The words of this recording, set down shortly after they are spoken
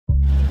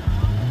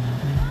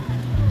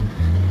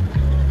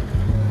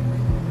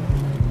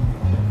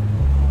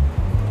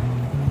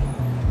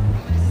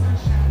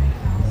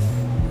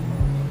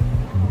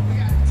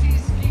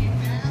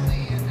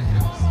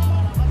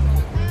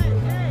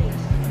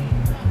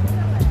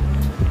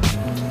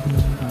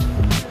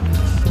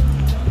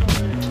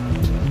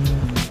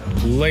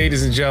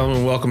Ladies and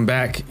gentlemen, welcome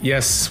back.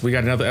 Yes, we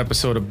got another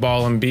episode of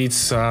Ball and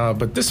Beats,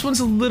 but this one's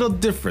a little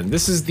different.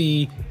 This is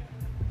the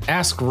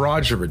Ask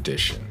Roger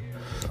edition.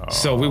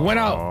 So we went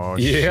out,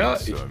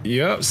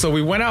 So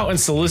we went out and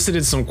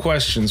solicited some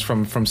questions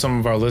from some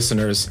of our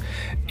listeners,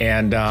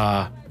 and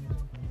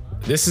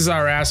this is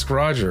our Ask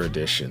Roger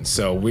edition.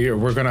 So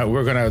we're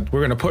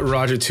gonna put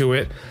Roger to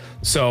it.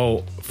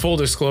 So full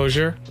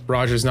disclosure,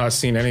 Roger's not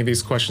seen any of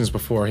these questions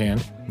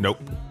beforehand. Nope.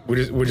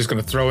 We're just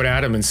gonna throw it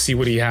at him and see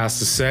what he has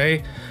to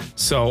say.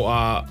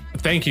 So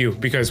thank you,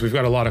 because we've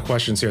got a lot of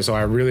questions here. So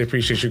I really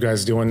appreciate you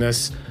guys doing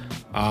this.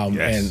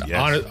 Honestly,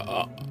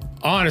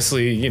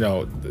 you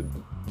know,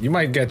 you're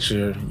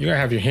gonna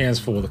have your hands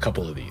full with a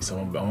couple of these.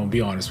 I'm gonna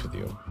be honest with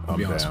you. I'll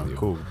be honest with you.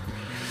 Cool.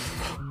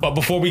 But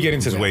before we get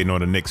into Just that, waiting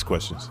on the next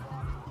questions.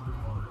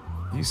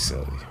 You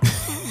silly.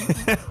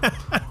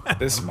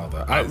 This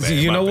mother.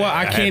 You know what?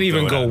 I can't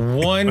even go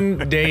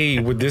one day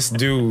with this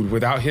dude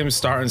without him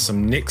starting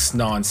some Knicks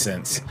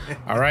nonsense.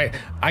 All right?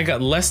 I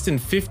got less than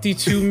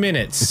 52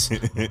 minutes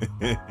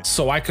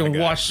so I can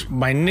watch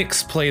my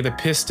Knicks play the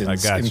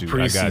Pistons in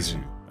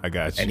preseason. I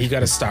got you. And he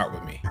got to start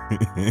with me.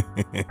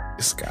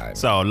 This guy.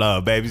 It's all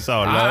love, baby. It's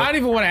all love. I don't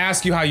even want to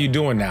ask you how you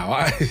doing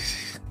now.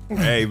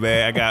 Hey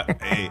man,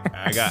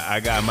 I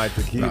got my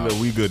tequila.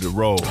 No. We good to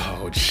roll.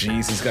 Oh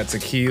jeez, he's got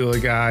tequila,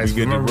 guys.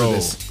 We good to roll.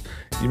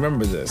 You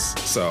remember this?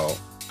 So,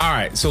 all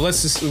right. So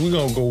we're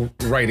gonna go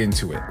right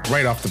into it,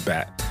 right off the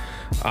bat.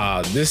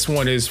 This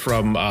one is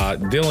from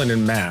Dylan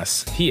in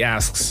Mass. He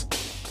asks,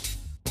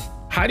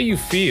 "How do you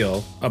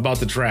feel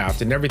about the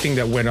draft and everything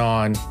that went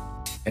on,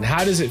 and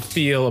how do you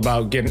feel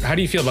about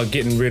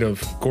getting rid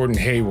of Gordon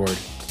Hayward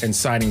and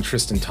signing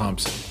Tristan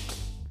Thompson?"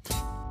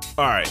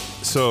 All right.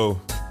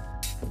 So.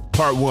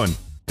 Part one,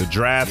 the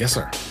draft. Yes,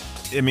 sir.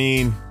 I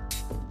mean,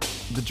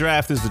 the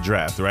draft is the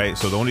draft, right?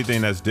 So the only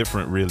thing that's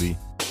different really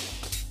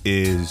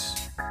is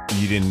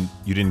you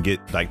didn't get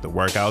like the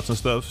workouts and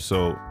stuff.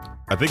 So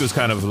I think it was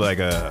kind of like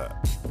a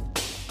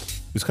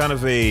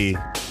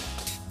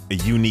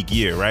unique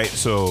year, right?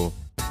 So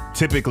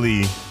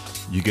typically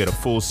you get a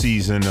full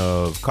season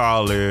of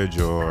college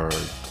or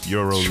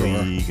Euro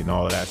League and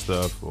all of that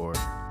stuff, or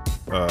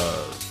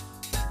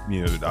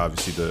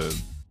obviously the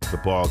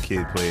ball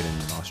kid played in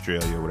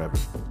Australia or whatever,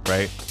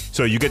 right?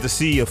 So you get to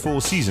see a full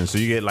season. So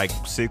you get like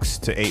 6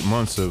 to 8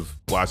 months of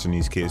watching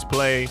these kids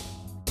play.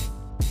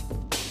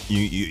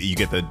 You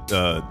get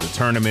the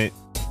tournament,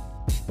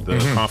 the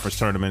conference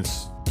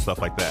tournaments, stuff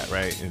like that,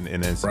 right? In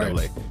NCAA.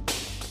 Right.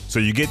 So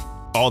you get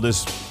all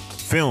this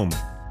film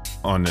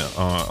on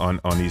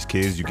these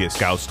kids. You get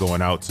scouts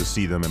going out to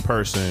see them in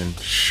person.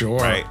 Sure,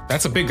 right?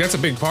 That's a big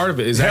part of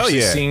it.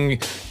 Seeing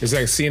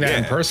that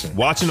in person.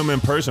 Watching them in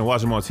person,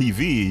 watching them on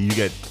TV, you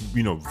get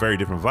very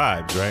different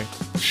vibes, right?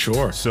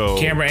 Sure. So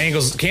camera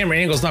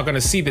angle's not going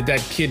to see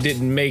that kid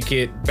didn't make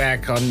it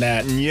back on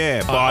that.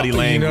 Yeah, body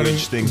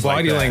language, things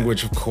like that. Body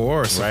language, of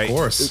course, right? Of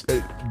course.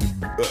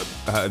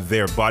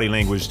 Their body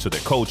language to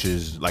their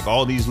coaches, like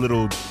all these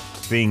little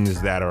things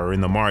that are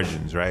in the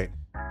margins, right?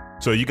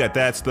 So you got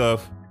that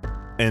stuff.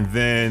 And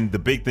then the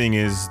big thing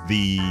is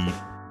the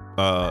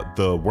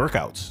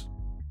workouts,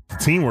 the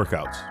team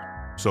workouts.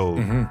 So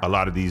a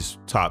lot of these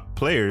top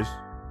players,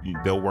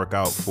 they'll work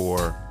out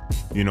for,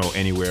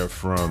 anywhere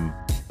from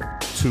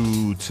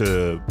 2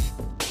 to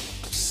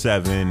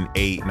 7,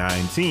 8,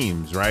 9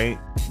 teams, right?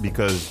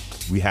 Because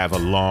we have a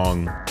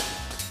long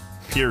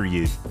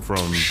period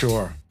from,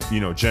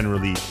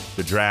 generally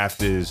the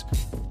draft is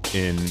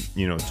in,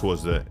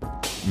 towards the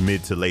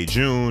mid to late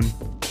June.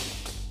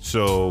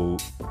 So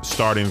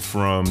starting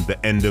from the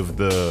end of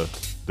the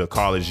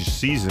college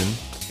season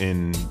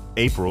in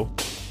April,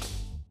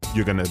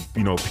 you're gonna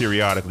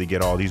periodically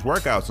get all these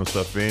workouts and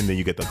stuff in. Then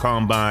you get the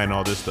combine,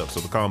 all this stuff. So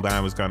the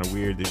combine was kind of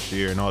weird this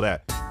year and all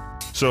that.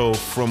 So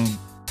from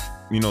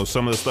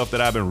some of the stuff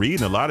that I've been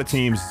reading, a lot of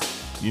teams,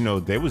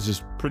 they was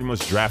just pretty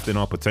much drafting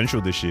on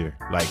potential this year,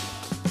 like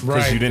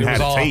because you didn't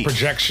have all tape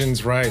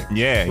projections, right?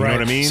 Yeah, you know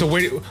what I mean.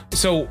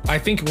 So I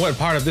think what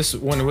part of this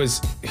one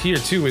was here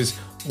too is.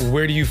 How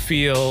do you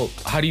feel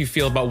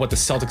about what the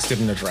Celtics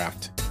did in the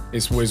draft?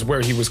 Was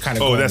where he was kind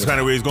of going. Oh, that's kind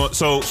of where he's going.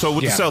 So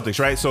with the Celtics,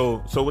 right?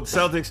 So with the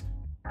Celtics,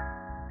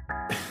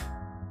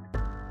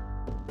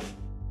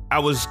 I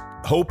was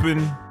hoping,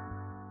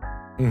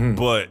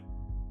 but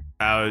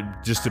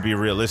just to be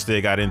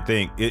realistic, I didn't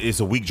think it's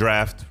a weak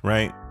draft,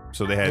 right?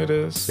 So they had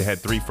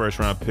 3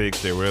 first-round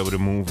picks. They were able to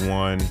move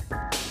one.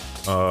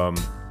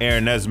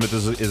 Aaron Nesmith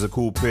is a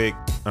cool pick.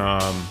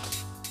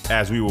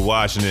 As we were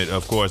watching it,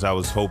 of course, I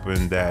was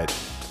hoping that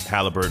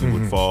Halliburton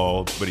would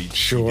fall, but he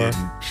didn't.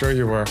 Sure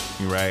you were.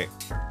 Right.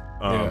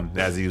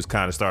 As he was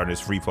kind of starting his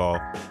free fall.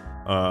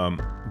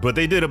 But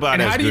they did about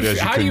as good as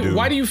you can do.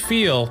 Why do you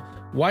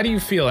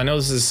feel, I know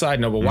this is a side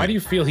note, but why do you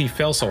feel he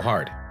fell so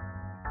hard?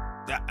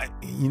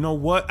 You know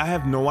what? I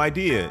have no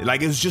idea.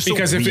 Like, it was just a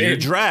weird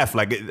draft.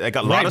 Like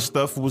a lot of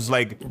stuff was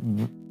like,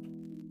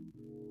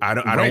 I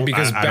don't know.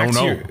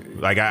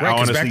 Like, I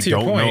honestly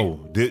don't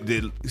know.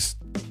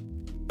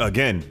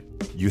 Again,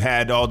 you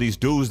had all these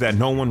dudes that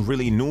no one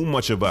really knew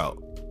much about.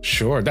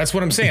 Sure. That's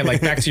what I'm saying.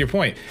 Like, back to your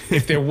point.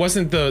 If there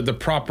wasn't the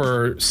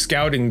proper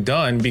scouting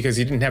done because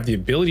he didn't have the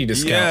ability to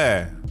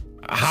scout,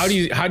 how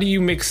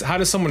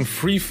does someone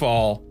free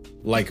fall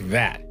like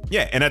that?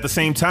 Yeah, and at the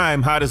same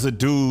time, how does a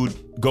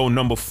dude go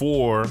number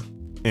 4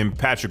 in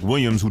Patrick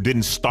Williams, who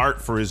didn't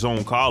start for his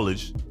own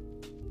college?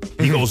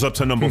 He goes up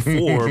to number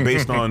 4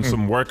 based on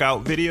some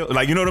workout video.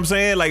 Like, you know what I'm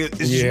saying? Like, it's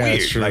just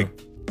weird. True.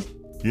 Like,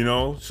 you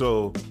know,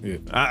 so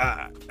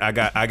I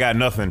got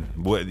nothing.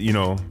 What, you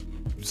know,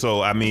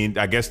 so I mean,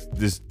 I guess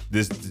this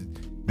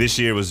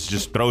year was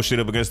just throw shit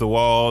up against the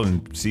wall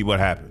and see what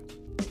happens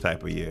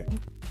type of year.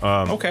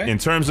 Okay. In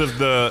terms of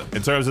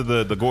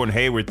the Gordon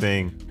Hayward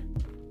thing,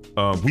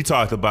 we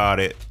talked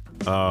about it.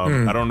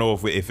 I don't know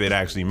if it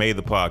actually made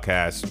the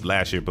podcast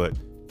last year, but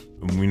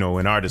you know,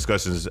 in our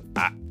discussions,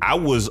 I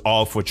was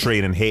all for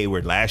trading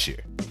Hayward last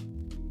year.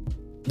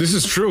 This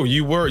is true.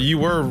 You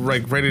were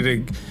like ready to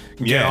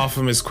get off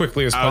him as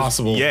quickly as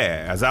possible.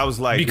 Yeah, as I was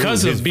like,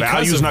 because his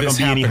value's not going to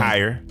be any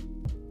higher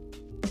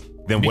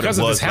than what it was last season. Because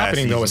of this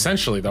happening, though,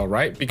 essentially, though,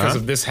 right? Because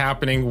of this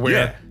happening,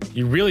 where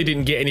you really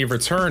didn't get any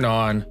return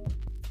on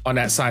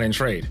that sign and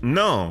trade.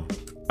 No,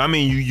 I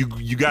mean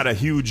you got a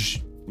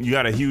huge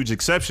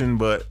exception,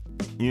 but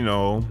you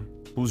know,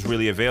 who's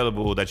really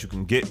available that you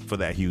can get for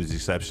that huge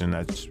exception?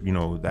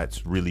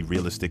 That's really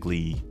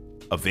realistically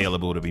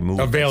available to be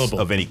moved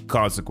of any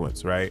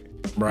consequence, right?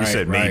 Right. You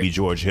said maybe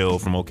George Hill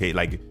from OK,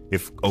 like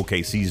if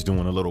OKC's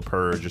doing a little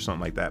purge or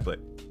something like that, but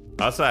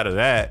outside of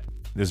that,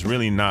 there's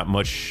really not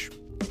much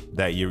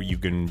that you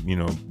can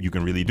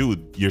really do.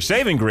 Your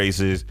saving grace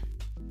is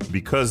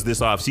because this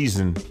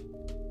offseason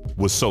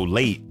was so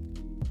late,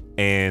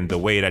 and the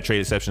way that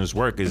trade exceptions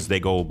work is they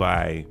go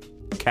by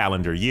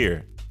calendar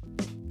year.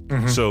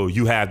 Mm-hmm. So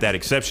you have that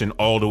exception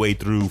all the way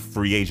through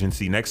free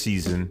agency next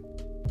season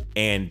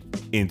and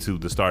into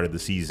the start of the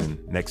season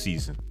next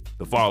season,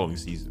 the following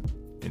season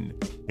in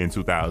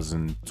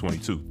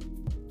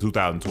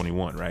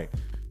 2021, right?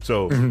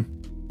 So,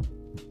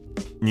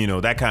 you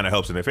know, that kind of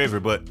helps in their favor,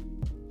 but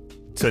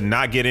to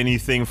not get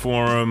anything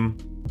for them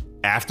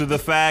after the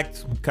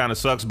fact kind of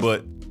sucks,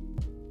 but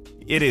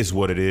it is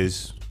what it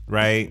is,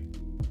 right?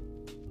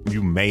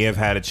 You may have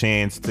had a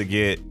chance to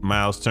get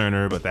Miles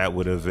Turner, but that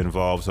would have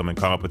involved some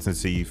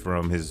incompetency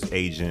from his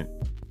agent.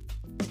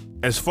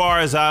 As far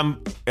as I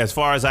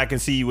can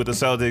see with the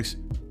Celtics,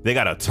 they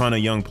got a ton of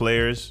young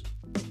players.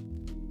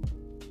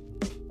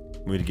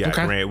 We got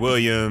Grant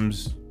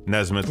Williams,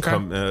 Nesmith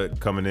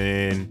coming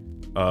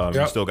in.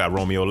 You still got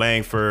Romeo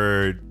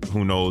Langford.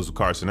 Who knows what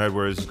Carson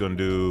Edwards is going to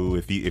do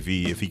if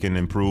he can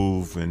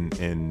improve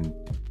and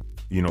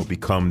you know,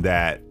 become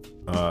that.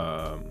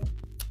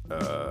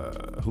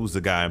 Who's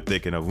the guy I'm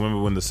thinking of?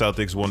 Remember when the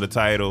Celtics won the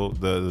title?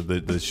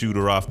 The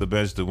shooter off the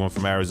bench, the one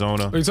from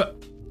Arizona.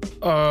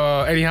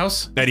 Eddie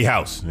House. Eddie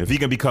House. If he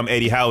can become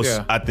Eddie House,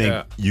 I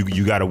think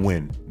you got to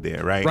win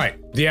there, right? Right.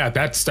 Yeah,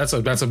 that's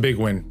a big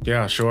win.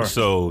 Yeah, sure.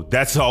 So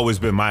that's always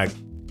been my,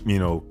 you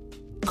know,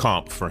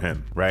 comp for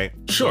him, right?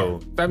 Sure,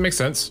 so that makes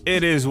sense.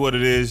 It is what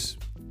it is.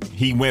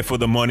 He went for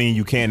the money.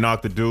 You can't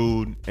knock the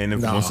dude. And if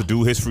he wants to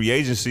do his free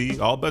agency,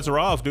 all bets are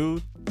off,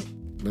 dude.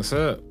 That's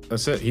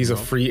it. He's a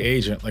free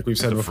agent, like we've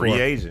said before.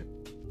 Free agent.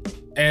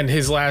 And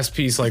his last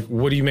piece, like,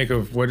 what do you make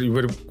of what do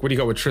you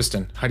got with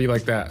Tristan? How do you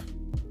like that?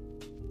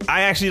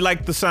 I actually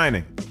like the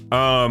signing.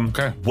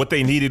 What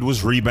they needed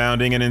was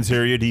rebounding and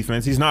interior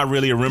defense. He's not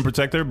really a rim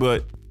protector,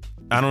 but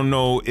I don't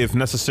know if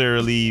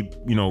necessarily,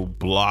 you know,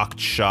 blocked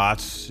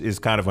shots is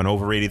kind of an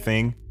overrated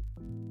thing.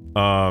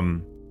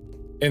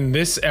 In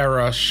this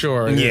era,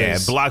 sure.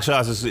 Block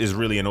shots is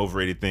really an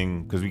overrated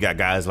thing because we got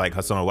guys like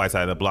Hassan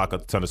Whiteside that block a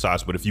ton of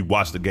shots, but if you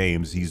watch the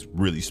games, he's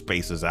really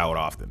spaces out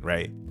often,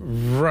 right?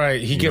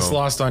 Right. He gets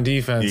lost on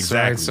defense.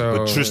 Exactly. Right? So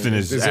but Tristan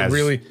is it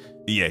really?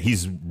 Yeah,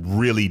 he's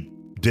really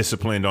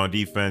disciplined on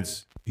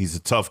defense. He's a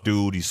tough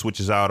dude. He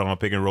switches out on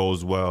pick and roll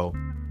as well.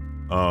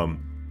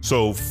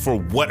 So for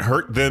what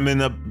hurt them in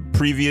the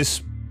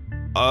previous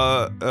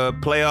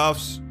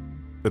playoffs,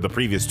 the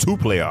previous 2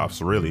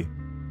 playoffs, really.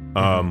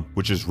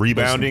 Which is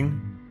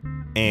rebounding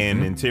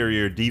and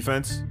interior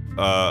defense.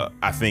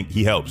 I think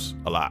he helps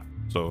a lot.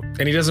 So,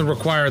 and he doesn't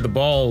require the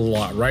ball a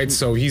lot, right?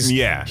 So his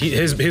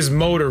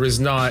motor is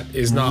not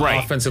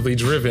offensively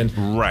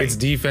driven. Right, it's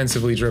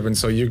defensively driven.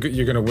 So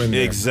you're gonna win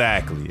there.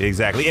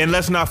 Exactly. And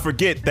let's not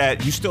forget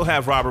that you still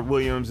have Robert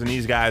Williams and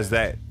these guys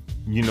that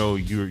you know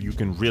you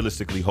can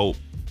realistically hope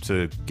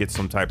to get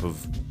some type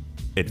of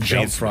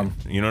advance from.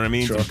 You know what I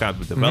mean? Sure. Some kind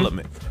of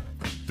development.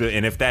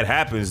 And if that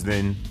happens,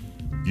 then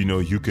you know,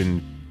 you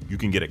can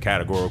get a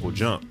categorical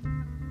jump.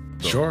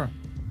 So. Sure.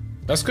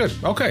 That's good.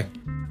 Okay.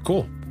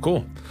 Cool.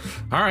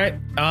 All right.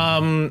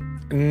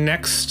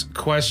 Next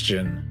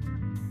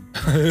question.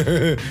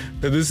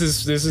 This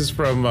is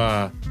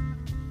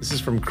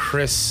from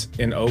Chris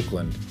in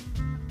Oakland.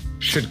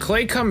 Should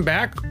Klay come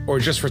back or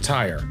just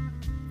retire?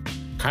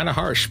 Kind of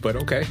harsh, but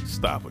okay.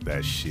 Stop with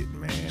that shit,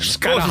 man. It's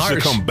kind of harsh.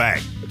 Should come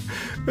back.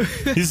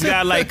 He's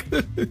got like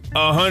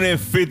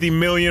 150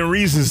 million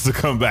reasons to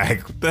come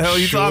back. What the hell are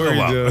you talking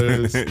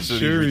about?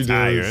 Sure he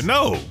does.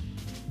 No.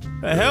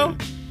 The hell?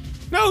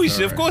 No, he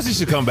should. Of course, he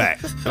should come back.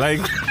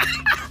 Like,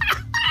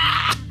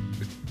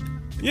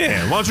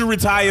 yeah. Why don't you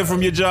retire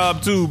from your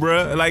job too,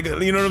 bruh? Like,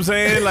 you know what I'm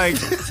saying? Like,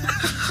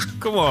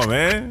 come on,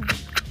 man.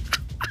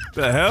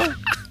 The hell?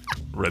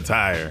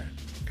 Retire.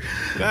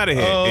 Get out of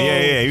here. Oh.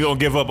 Yeah. You gonna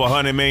give up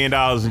 $100 million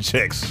in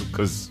checks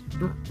because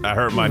I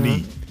hurt my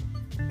knee.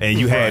 And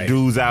you had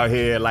dudes out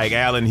here like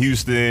Allen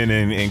Houston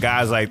and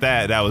guys like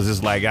that was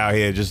just like out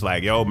here just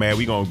like, yo, man,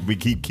 we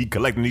keep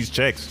collecting these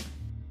checks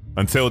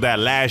until that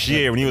last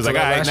year when he was like,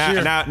 all right,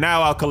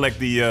 now I'll collect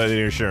the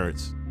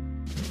insurance.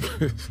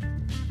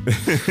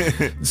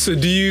 So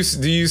do you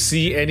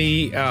see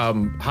any?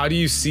 How do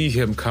you see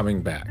him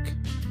coming back?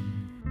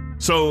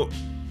 So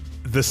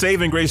the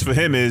saving grace for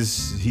him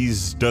is he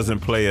doesn't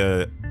play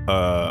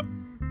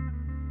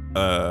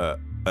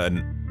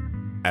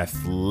an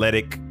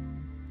athletic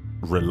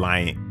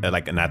reliant,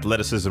 like an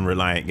athleticism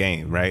reliant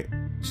game, right?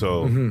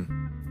 So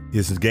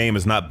his game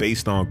is not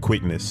based on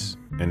quickness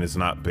and it's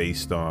not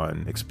based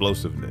on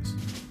explosiveness.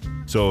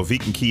 So if he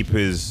can keep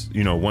his,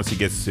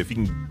 if he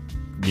can,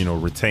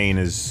 retain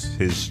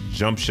his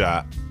jump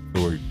shot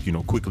or,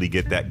 quickly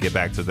get back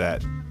to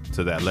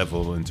that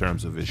level in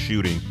terms of his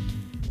shooting,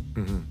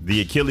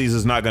 the Achilles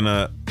is not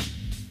gonna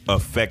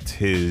affect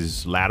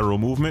his lateral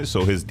movement,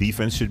 so his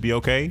defense should be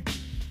okay.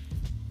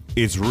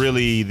 It's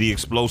really the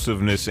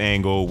explosiveness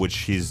angle,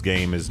 which his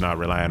game is not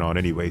relying on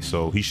anyway.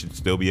 So he should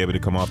still be able to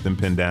come off them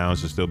pin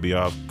downs, should still be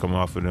come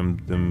off of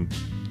them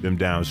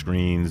down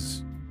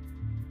screens,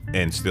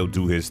 and still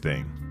do his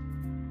thing.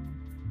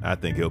 I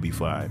think he'll be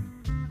fine.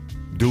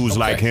 Dudes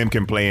like him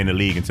can play in the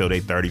league until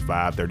they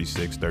 35,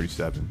 36,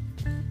 37.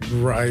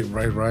 Right.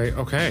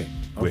 Okay.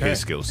 With his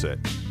skill set.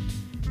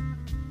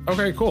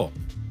 Okay, cool.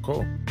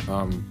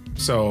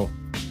 So,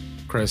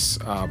 Chris,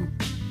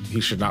 he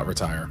should not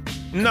retire.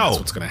 No. That's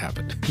what's going to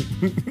happen.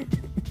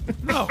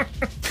 No.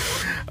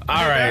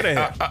 All right.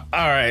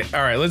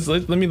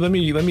 Let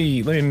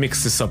me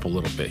mix this up a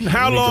little bit.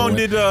 How long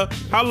did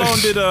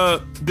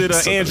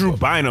Andrew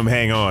Bynum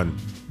hang on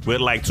with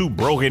like 2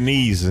 broken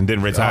knees and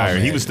didn't retire?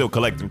 He was still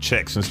collecting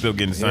checks and still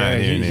getting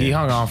signed here and there. He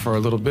hung on for a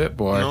little bit,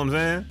 boy. You know what I'm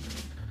saying?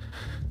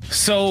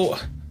 So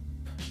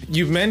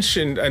you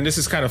mentioned, and this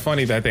is kind of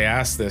funny that they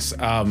asked this.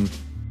 How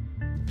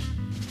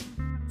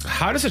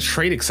does a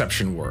trade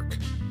exception work?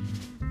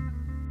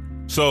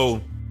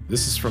 So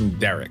this is from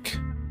Derek.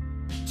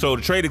 So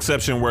the trade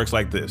exception works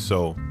like this.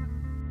 So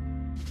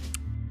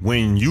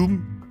when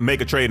you make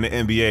a trade in the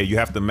NBA, you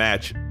have to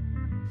match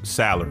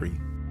salary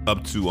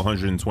up to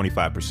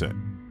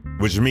 125%,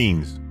 which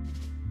means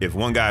if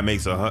one guy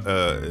makes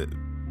 50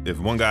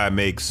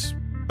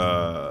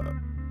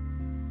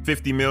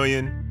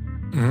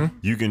 million,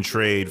 you can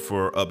trade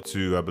for up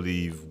to, I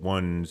believe,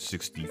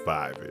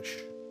 165-ish.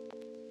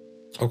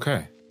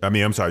 Okay.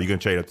 I'm sorry, you can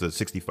trade up to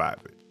 65,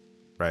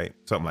 right?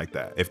 Something like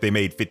that. If they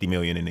made 50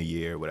 million in a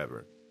year or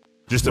whatever.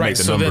 Just to make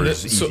the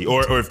numbers easy.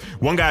 Or if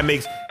one guy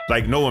makes,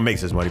 like, no one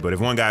makes this money, but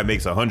if one guy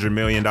makes $100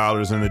 million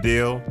in the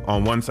deal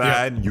on one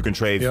side, you can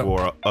trade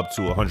for up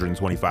to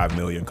 125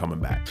 million coming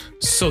back.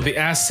 So the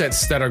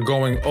assets that are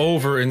going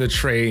over in the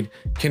trade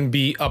can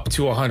be up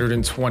to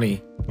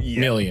 120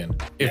 million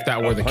if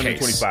that were the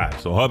case.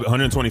 125. So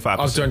 125%.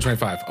 Up to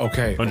 125.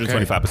 Okay.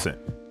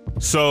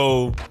 125%.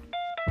 So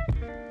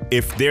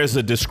if there's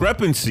a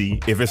discrepancy,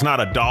 if it's not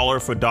a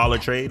dollar for dollar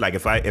trade, like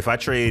if I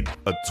trade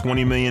a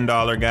 $20 million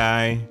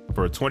guy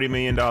for a $20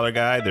 million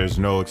guy, there's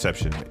no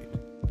exception made.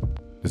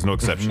 There's no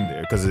exception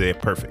there because they're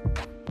perfect.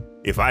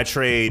 If I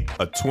trade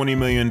a $20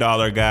 million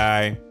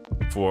guy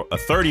for a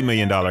 $30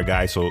 million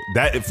guy, so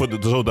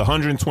the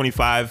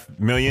 125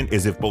 million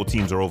is if both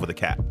teams are over the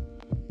cap.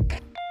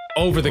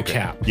 Over the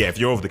cap. Yeah, if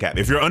you're over the cap.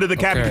 If you're under the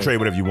cap, you can trade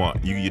whatever you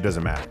want. It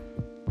doesn't matter.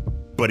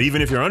 But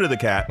even if you're under the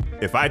cap,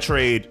 if I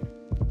trade,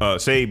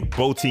 say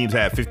both teams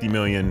have 50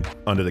 million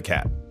under the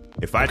cap.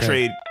 If I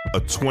trade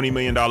a $20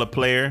 million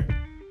player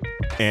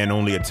and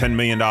only a $10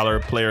 million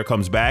player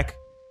comes back,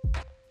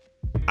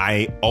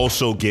 I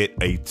also get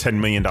a $10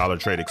 million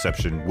trade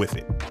exception with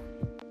it.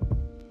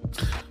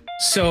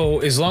 So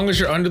as long as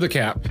you're under the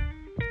cap.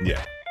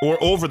 Yeah.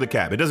 Or over the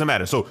cap. It doesn't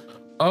matter. So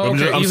I'm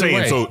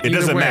saying, so it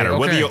doesn't matter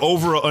whether you're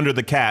over or under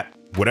the cap,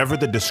 whatever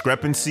the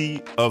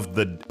discrepancy of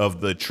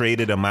the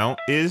traded amount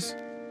is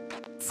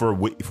for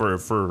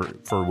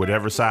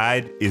whatever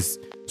side is.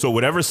 So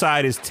whatever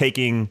side is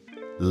taking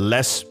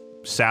less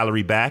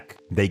salary back,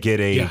 they get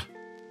a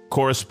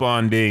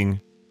corresponding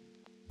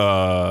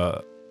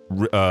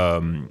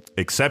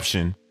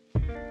exception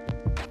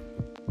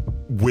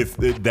with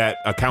that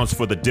accounts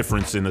for the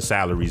difference in the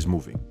salaries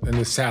moving. And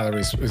the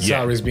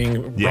salaries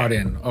being brought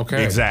in.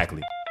 Okay.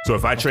 Exactly. So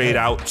if I trade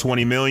out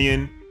 20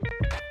 million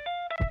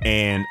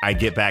and I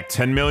get back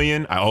 10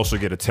 million, I also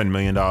get a $10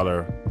 million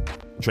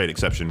trade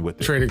exception with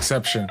it. Trade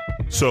exception.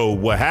 So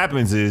what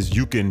happens is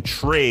you can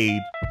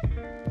trade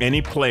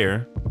any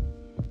player.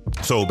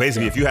 So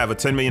basically, if you have a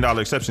 $10 million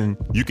exception,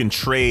 you can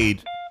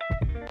trade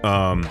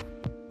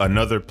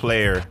another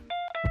player.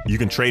 You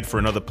can trade for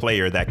another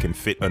player that can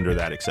fit under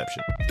that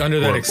exception. Under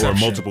that exception. Or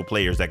multiple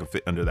players that can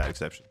fit under that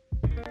exception.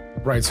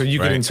 Right, so you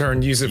can in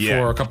turn use it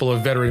for a couple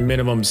of veteran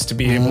minimums to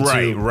be able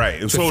to.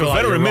 Right. To so the fill out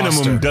veteran your minimum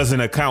roster.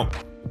 doesn't count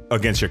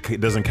against your cap.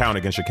 Doesn't count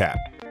against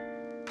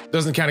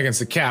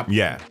the cap.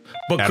 Yeah.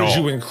 But could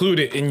you include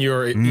it in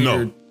your?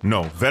 No.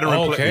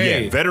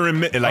 Veteran.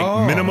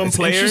 Minimum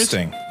players.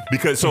 Interesting.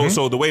 Because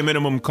so the way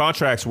minimum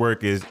contracts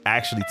work is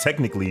actually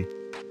technically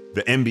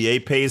the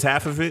NBA pays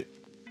half of it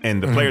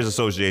and the Players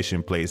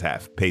Association pays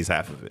half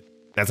of it.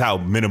 That's how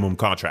minimum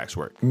contracts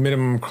work.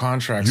 Minimum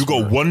contracts. You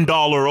go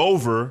 $1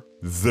 over,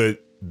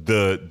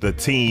 the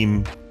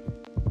team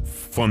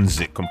funds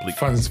it completely.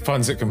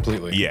 Funds it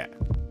completely. Yeah.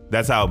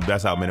 That's how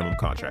minimum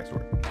contracts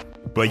work.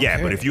 But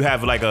yeah, but if you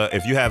have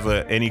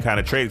any kind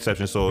of trade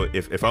exception, so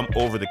if I'm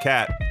over the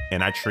cap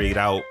and I trade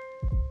out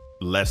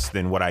less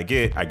than what I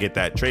get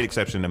that trade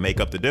exception to make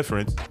up the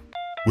difference,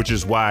 which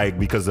is why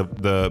the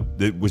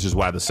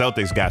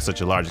Celtics got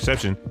such a large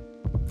exception.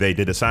 They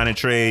did a sign and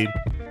trade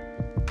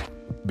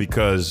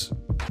because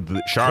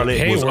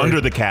Charlotte was under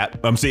the cap.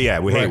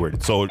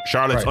 Hayward. So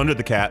Charlotte's under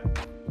the cap,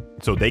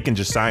 so they can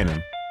just sign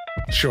him.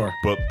 Sure.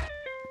 But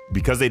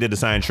because they did the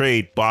sign and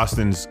trade,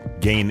 Boston's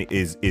gain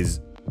is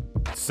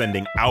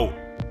sending out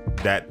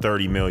that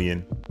 $30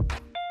 million,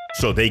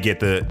 so they get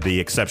the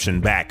exception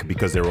back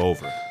because they're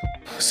over.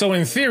 So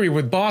in theory,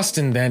 with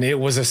Boston, then it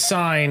was a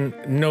sign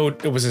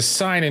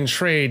and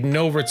trade,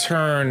 no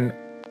return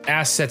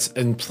assets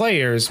and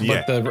players,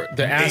 but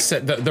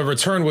the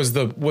return was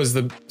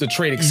the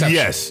trade exception.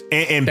 Yes,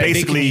 and that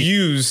basically they can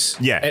use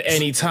at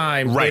any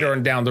time later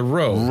on down the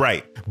road.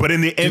 Right, but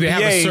in the NBA, do they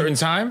have a certain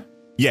time?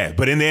 Yeah,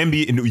 but in the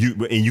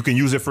NBA, you can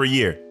use it for a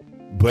year.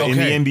 But in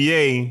the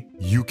NBA,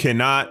 you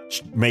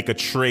cannot make a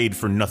trade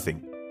for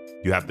nothing.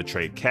 You have to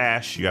trade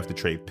cash. You have to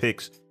trade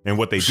picks. And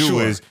what they do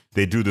is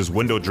they do this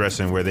window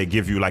dressing where they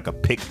give you like a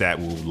pick that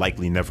will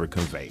likely never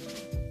convey.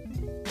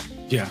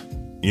 Yeah.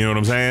 You know what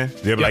I'm saying?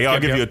 They'll be I'll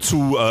give you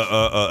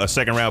a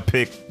second round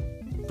pick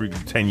for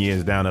 10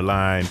 years down the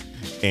line.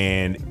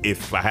 And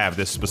if I have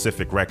this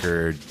specific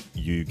record,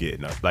 you get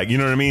nothing. Like, you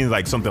know what I mean?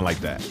 Like something like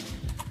that.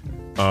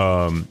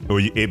 Or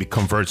it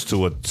converts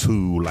to a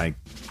 50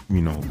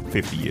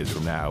 years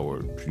from now,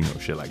 or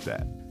shit like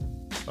that.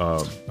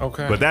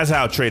 But that's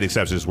how trade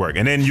exceptions work,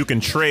 and then you can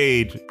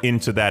trade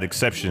into that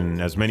exception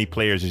as many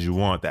players as you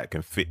want that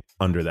can fit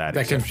under that.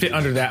 That exception. Can fit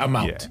under that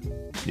amount.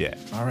 Yeah.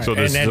 All right. So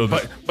but then,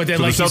 like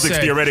the Celtics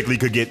theoretically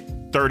could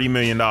get $30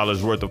 million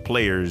worth of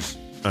players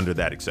under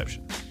that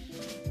exception,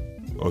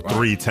 or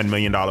three $10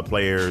 million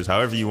players,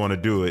 however you want to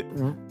do it.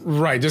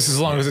 Right. Just as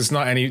long as it's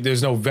not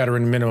there's no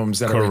veteran minimums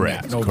that are in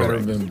that. No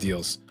veteran minimum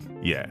deals.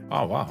 Yeah.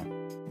 Oh wow.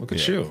 Look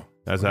at you.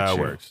 That's how it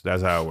works.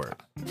 That's how it works.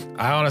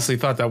 I honestly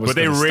thought that was.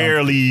 But you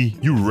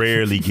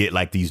rarely get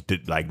like these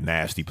like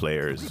nasty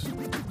players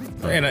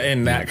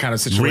in that kind of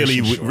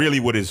situation.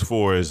 Really, what it's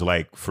for is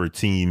like for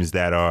teams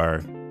that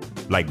are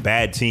like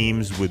bad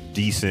teams with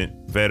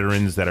decent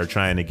veterans that are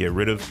trying to get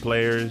rid of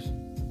players.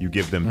 You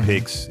give them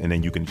picks, and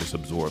then you can just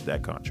absorb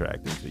that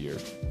contract into your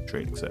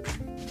trade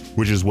exception,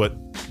 which is what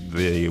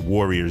the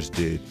Warriors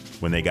did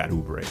when they got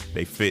Oubre.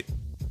 They fit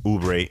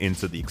Oubre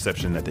into the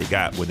exception that they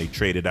got when they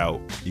traded out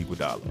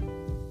Iguodala.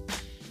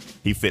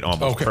 He fit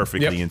almost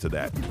perfectly into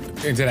that.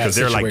 Because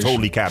they're like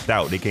totally capped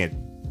out. They can't,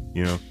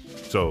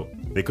 so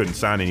they couldn't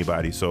sign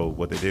anybody. So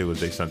what they did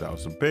was they sent out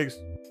some picks,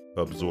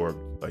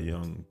 absorbed a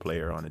young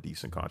player on a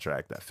decent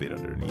contract that fit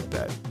underneath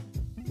that.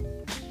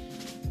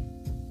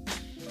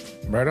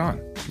 Right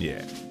on.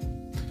 Yeah.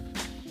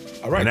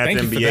 All right, and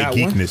that's NBA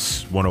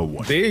Geekness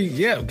 101.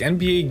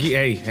 NBA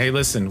geek. Hey,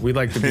 listen, we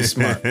like to be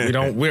smart.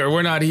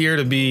 We're not here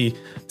to be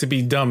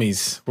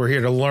dummies. We're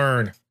here to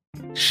learn,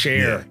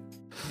 share. Yeah.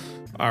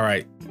 All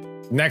right,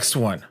 next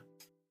one.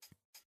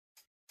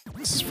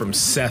 This is from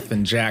Seth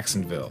in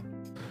Jacksonville.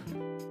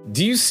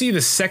 Do you see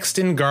the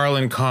Sexton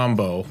Garland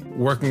combo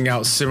working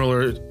out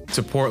similar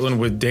to Portland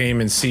with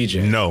Dame and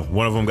CJ? No,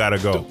 one of them gotta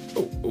go.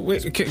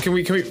 Wait, can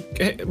we,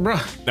 hey,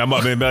 bruh? I'm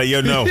up, man. No.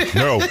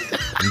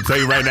 I'm tell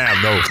you right now,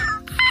 no.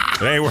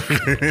 It ain't working.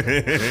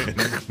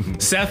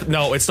 Seth,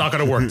 no, it's not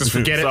gonna work. Just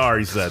forget it.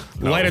 Sorry, Seth.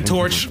 No. Light a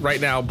torch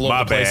right now, blow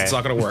the place. It's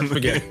not gonna work.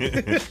 Forget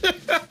it.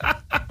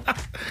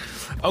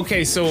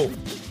 Okay, so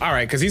all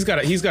right, because he's got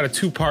a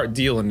 2-part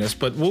deal in this,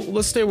 but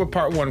let's stay with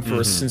part one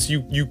first, since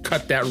you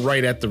cut that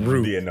right at the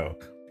root. Yeah, no.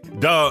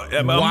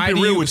 Why do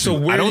you? So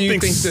where do you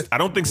think that? I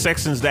don't think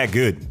Sexton's that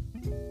good.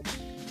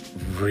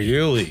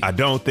 Really? I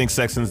don't think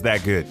Sexton's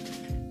that good.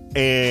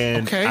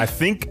 And I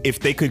think if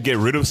they could get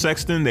rid of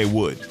Sexton, they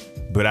would.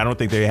 But I don't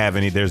think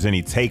there's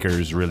any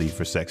takers really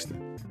for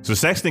Sexton. So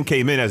Sexton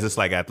came in as this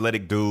like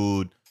athletic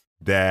dude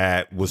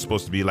that was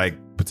supposed to be like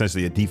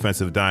potentially a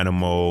defensive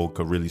dynamo,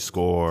 could really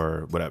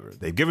score, whatever.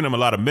 They've given him a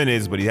lot of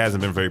minutes, but he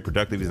hasn't been very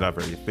productive. He's not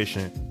very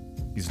efficient.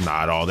 He's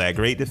not all that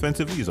great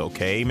defensively. He's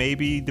okay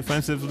maybe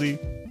defensively,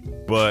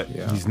 but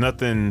he's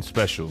nothing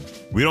special.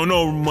 We don't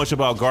know much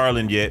about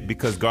Garland yet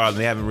because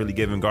they haven't really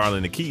given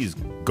Garland the keys.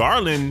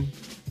 Garland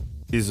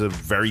is a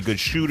very good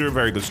shooter,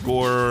 very good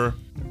scorer.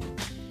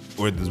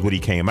 Or this is what he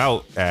came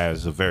out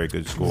as, a very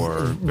good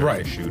scorer,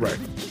 very good shooter. Right.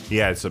 He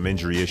had some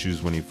injury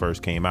issues when he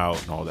first came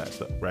out and all that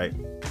stuff, right?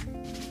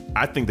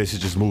 I think they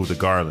should just move to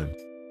Garland,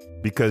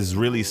 because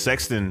really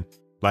Sexton,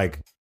 like,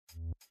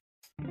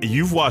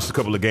 you've watched a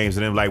couple of games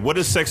and then like, what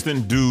does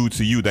Sexton do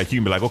to you that you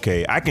can be like,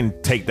 okay, I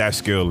can take that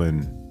skill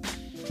and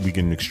we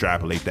can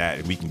extrapolate that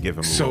and we can give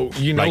him a so role.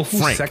 you know like who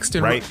Frank,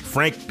 Sexton, right?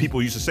 Frank,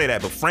 people used to say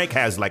that, but Frank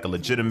has like a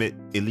legitimate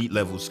elite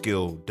level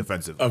skill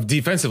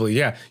defensively.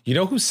 Yeah, you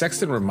know who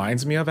Sexton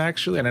reminds me of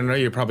actually, and I know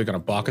you're probably gonna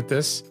balk at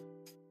this,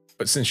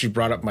 but since you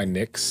brought up my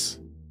Knicks,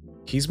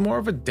 he's more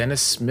of a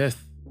Dennis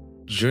Smith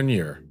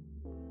Jr.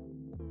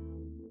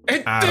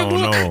 I don't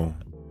know.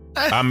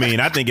 I mean,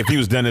 I think if he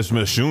was Dennis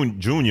Smith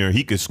Jr.,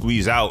 he could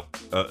squeeze out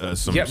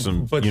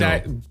some. But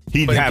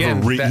he'd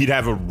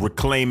have a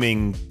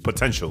reclaiming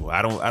potential.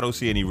 I don't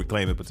see any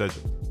reclaiming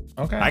potential.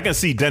 Okay, I can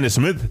see Dennis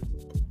Smith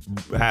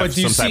have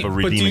some type of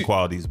redeeming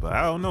qualities, but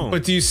I don't know.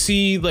 But do you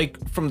see,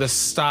 like, from the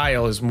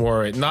style is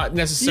more, not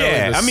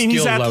necessarily? Yeah, I mean,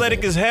 he's athletic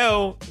level. as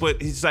hell, but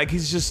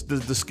he's just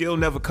the skill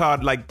never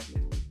caught. Like,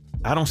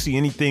 I don't see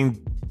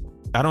anything.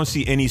 I don't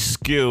see any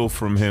skill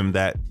from him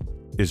that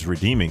is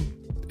redeeming.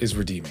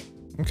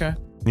 Okay.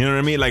 You know what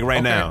I mean? Like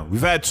now,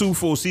 we've had 2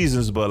 full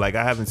seasons, but like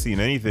I haven't seen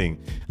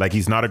anything. Like,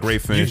 he's not a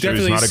great finisher. You've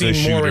definitely he's not a good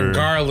seen shooter. more in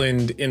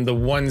Garland in the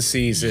one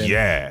season.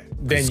 Yeah,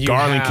 then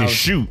Garland can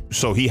shoot,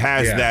 so he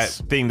has that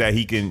thing that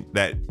he can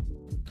There's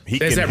can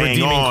that hang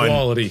redeeming on,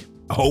 quality.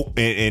 hope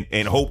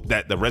and hope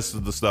that the rest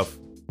of the stuff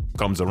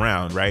comes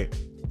around, right?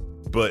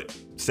 But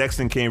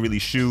Sexton can't really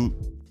shoot.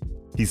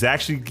 He's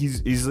actually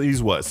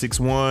he's what,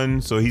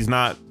 6'1", so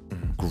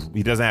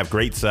he doesn't have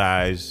great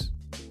size.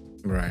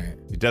 Right.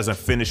 He doesn't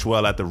finish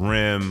well at the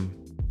rim.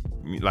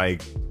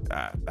 Like,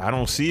 I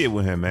don't see it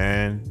with him,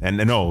 man. And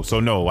no,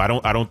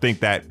 I don't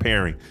think that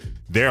pairing.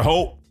 Their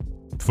hope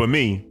for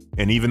me,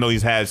 and even though he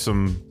had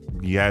some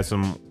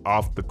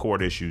off the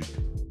court issues,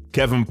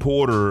 Kevin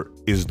Porter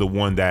is the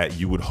one that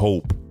you would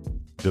hope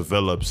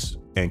develops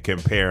and can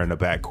pair in the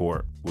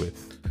backcourt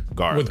with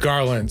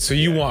Garland. So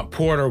you want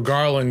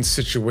Porter-Garland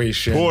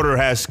situation. Porter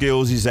has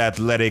skills. He's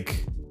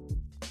athletic,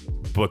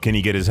 but can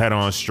he get his head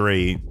on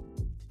straight?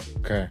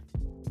 Okay.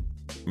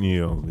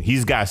 You know,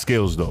 he's got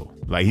skills though.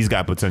 Like, he's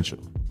got potential.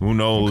 Who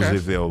knows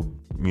if they'll,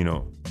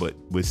 but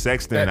with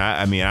Sexton,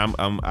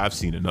 I've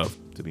seen enough,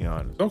 to be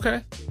honest.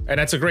 Okay. And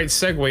that's a great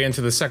segue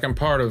into the second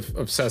part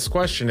of Seth's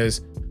question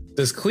is,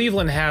 does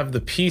Cleveland have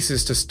the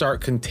pieces to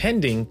start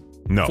contending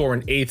for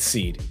an 8th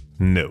seed?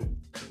 No.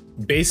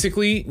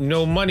 Basically,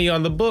 no money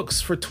on the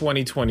books for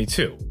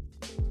 2022.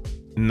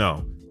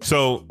 No.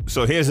 So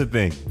here's the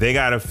thing. They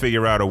got to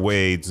figure out a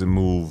way to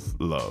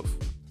move Love.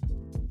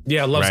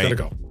 Yeah, Love's got to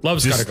go.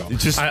 Love's got to go.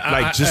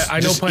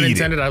 I know, pun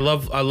intended. I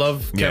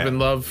love Kevin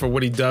Love for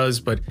what he does,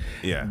 but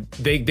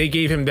they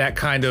gave him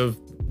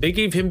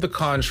the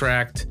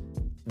contract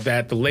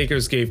that the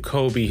Lakers gave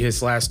Kobe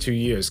his last 2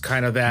 years.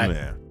 Kind of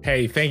that,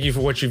 hey, thank you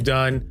for what you've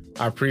done.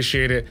 I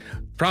appreciate it.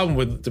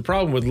 The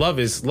problem with Love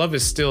was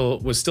still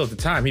at the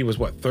time, he was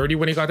what, 30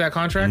 when he got that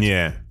contract?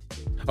 Yeah.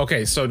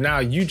 Okay, so now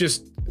you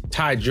just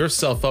tied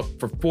yourself up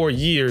for 4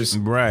 years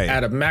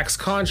at a max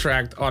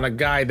contract on a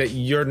guy that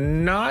you're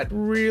not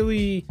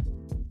really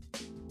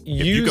using.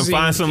 If you can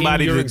find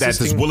somebody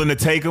that's willing to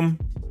take him,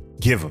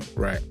 give him.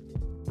 Right.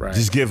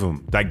 Just give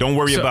him. Like, don't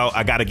worry about,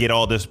 I got to get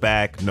all this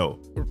back. No.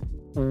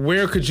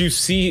 Where could you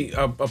see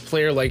a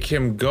player like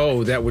him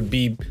go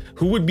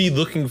who would be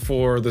looking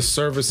for the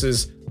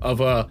services of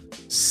a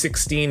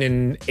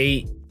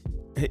 16-8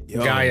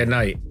 guy a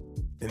night?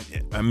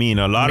 I mean,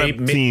 a lot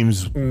of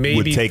teams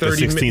would take a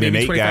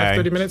 16-8 guy,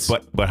 30 minutes.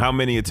 But how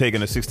many are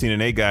taking a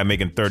 16-8 guy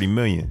making $30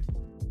 million?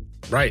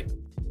 Right.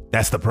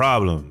 That's the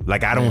problem.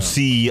 Like, I don't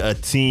see a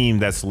team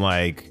that's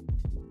like,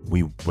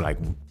 we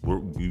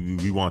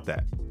want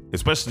that.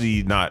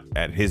 Especially not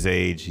at his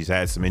age. He's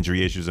had some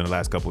injury issues in the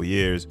last couple of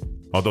years.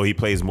 Although he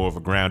plays more of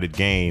a grounded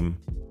game,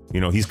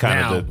 he's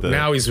kind of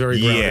now he's very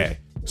grounded. Yeah.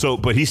 So,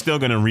 but he's still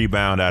going to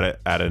rebound at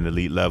an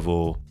elite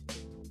level.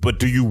 But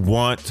do you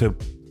want to?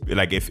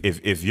 Like,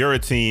 if you're a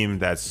team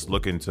that's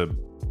looking to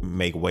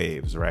make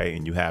waves, right,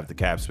 and you have the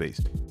cap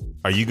space,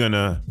 are you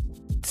gonna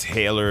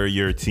tailor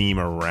your team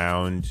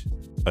around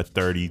a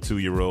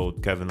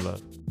 32-year-old Kevin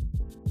Love?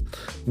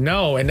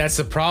 No, and that's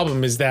the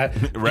problem is that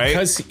right?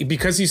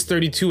 because he's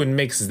 32 and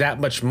makes that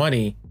much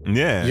money,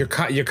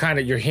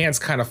 your hands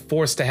kind of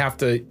forced to have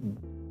to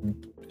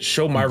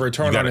show my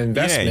return on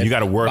investment. Yeah, you got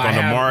to work on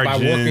the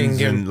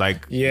margins and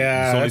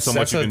there's only so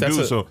much you can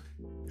do. So.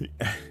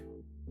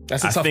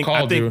 That's a tough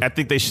call, dude. I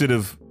think they should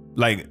have,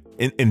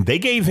 and they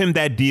gave him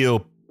that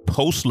deal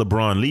post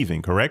LeBron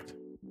leaving, correct?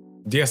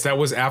 Yes, that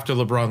was after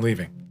LeBron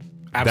leaving.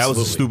 Absolutely. That was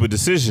a stupid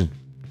decision.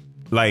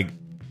 The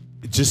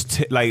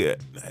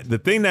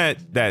thing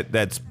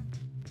that's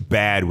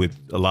bad with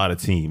a lot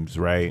of teams,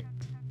 right?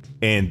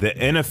 And the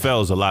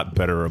NFL is a lot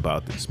better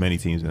about this. Many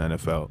teams in the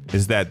NFL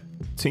is that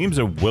teams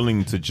are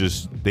willing to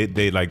just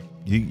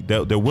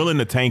they're willing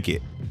to tank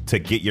it to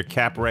get your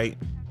cap right.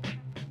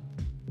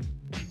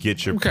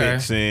 Get your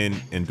picks in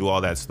and do all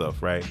that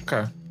stuff, right?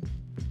 Okay.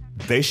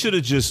 They should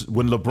have just,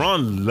 when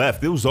LeBron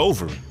left, it was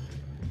over.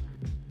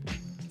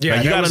 Yeah,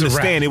 you gotta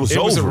understand, it was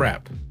over.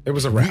 It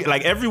was a wrap.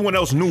 Like, everyone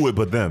else knew it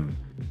but them.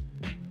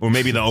 or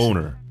maybe the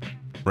owner,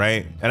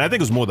 right? And I think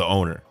it was more the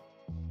owner.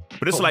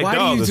 But it's like,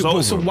 dog, it's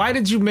over. So why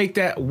did you make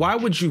that? Why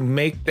would you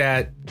make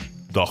that?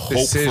 The hope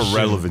decision? For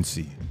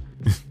relevancy,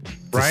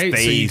 right?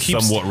 Stay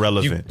somewhat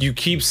relevant. You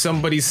keep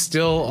somebody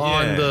still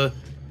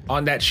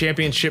on that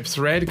championship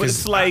thread. But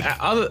it's like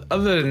other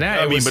than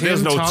that, I mean, but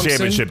there's no Thompson.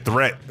 championship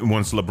threat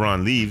once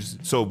LeBron leaves.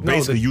 So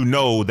basically, you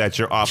know that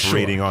you're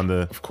operating on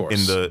the in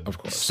the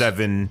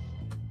 7,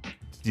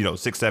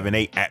 6, 7,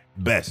 8 at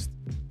best,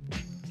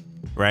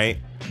 right?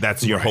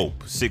 That's your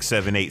hope. 6,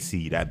 7, 8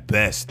 seed at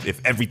best.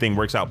 If everything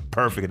works out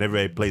perfect and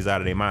everybody plays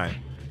out of their mind.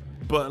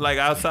 But like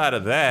outside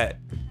of that,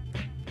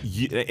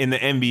 in the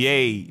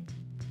NBA,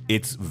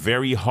 it's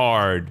very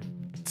hard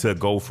to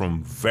go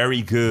from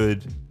very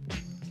good,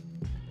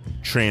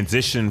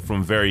 transition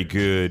from very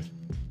good,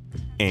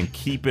 and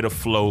keep it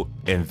afloat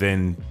and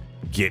then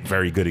get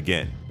very good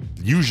again.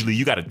 Usually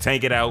you got to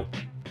tank it out.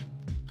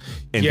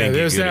 And then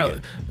there's get good that.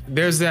 again.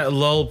 There's that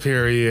lull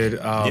period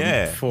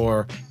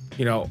for,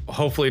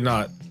 hopefully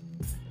not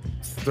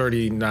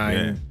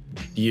 39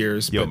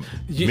 years. Yo, but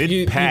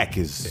mid-pack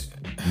is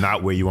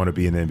not where you want to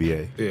be in the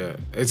NBA. Yeah,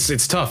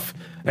 it's tough.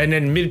 And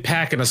then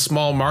mid-pack in a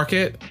small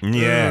market,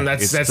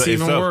 that's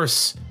even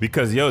worse.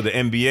 Because, the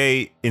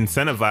NBA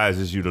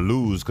incentivizes you to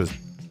lose because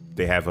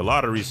they have a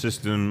lottery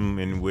system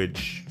in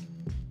which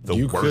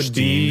the worst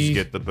teams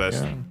get the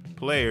best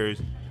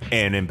players.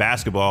 And in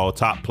basketball,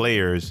 top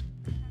players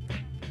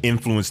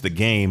influence the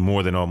game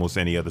more than almost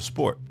any other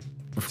sport.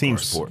 Team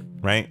sport,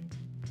 right?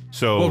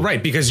 So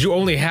right, because you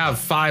only have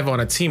 5 on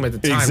a team at the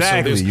time.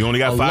 Exactly. So you only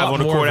got 5 on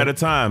the court at a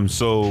time.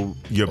 So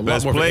your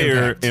best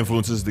player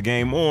influences the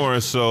game more.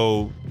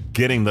 So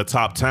getting the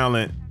top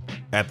talent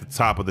at the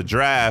top of the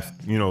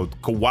draft,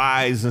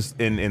 Kawhis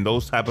and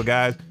those type of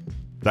guys,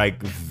 like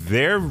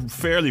they're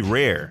fairly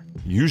rare.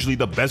 Usually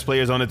the best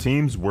players on the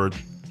teams were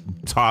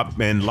top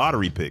and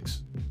lottery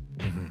picks.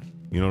 Mm-hmm.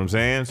 You know what I'm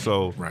saying?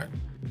 So right.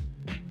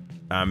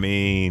 I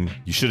mean,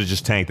 you should have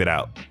just tanked it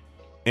out.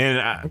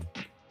 And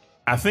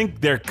I think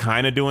they're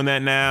kind of doing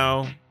that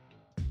now,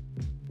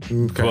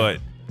 but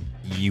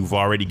you've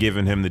already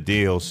given him the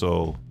deal,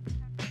 so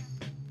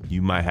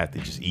you might have to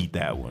just eat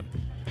that one.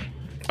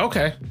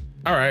 Okay.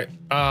 All right.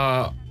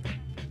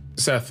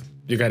 Seth,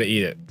 you got to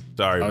eat it.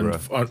 Sorry,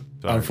 bro.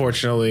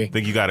 Unfortunately. I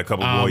think you got a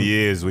couple more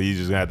years where you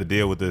just have to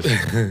deal with this.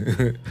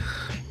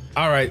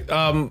 All right.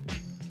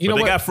 They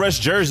got fresh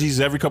jerseys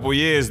every couple of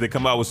years. They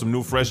come out with some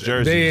new fresh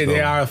jerseys.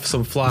 They are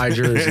some fly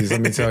jerseys,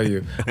 let me tell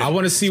you. I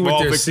want to see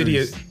what their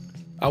city.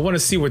 I want to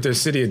see what their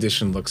city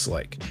edition looks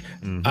like.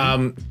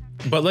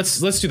 Mm-hmm. But let's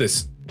do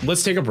this.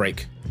 Let's take a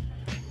break.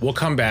 We'll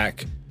come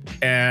back,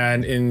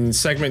 and in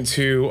segment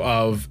 2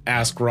 of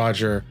Ask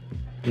Roger,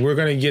 we're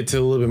gonna get to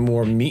a little bit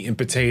more meat and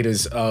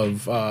potatoes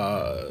of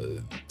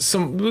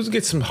let's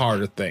get some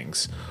harder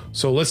things.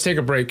 So let's take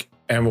a break,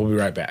 and we'll be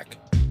right back.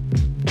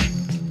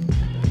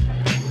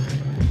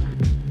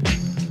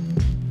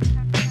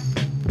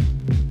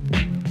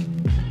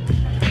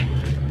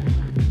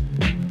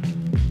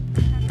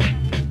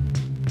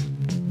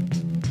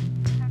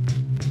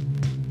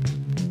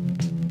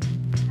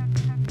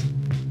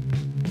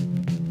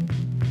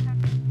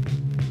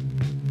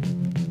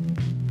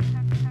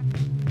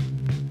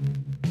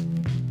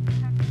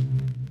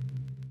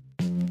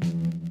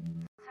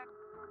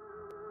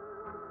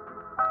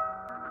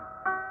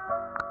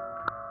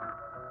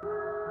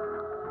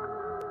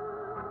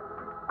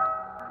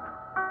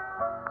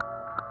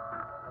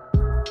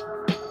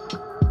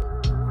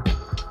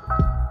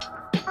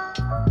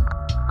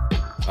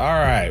 All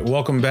right,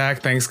 welcome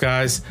back. Thanks,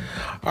 guys.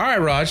 All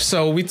right, Raj.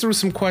 So we threw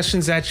some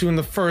questions at you in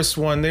the first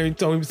one. We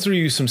threw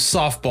you some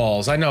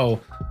softballs. I know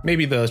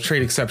maybe the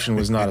trade exception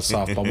was not a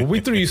softball, but we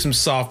threw you some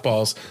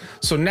softballs.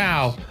 So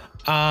now,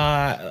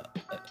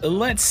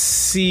 let's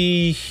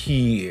see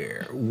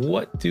here.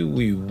 What do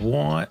we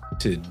want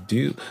to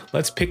do?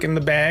 Let's pick in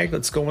the bag.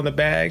 Let's go in the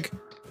bag.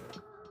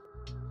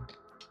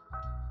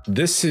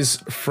 This is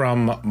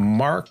from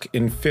Mark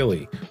in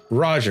Philly.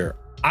 Roger,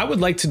 I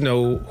would like to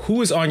know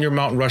who is on your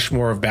Mount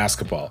Rushmore of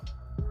basketball.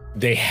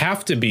 They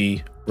have to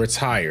be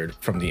retired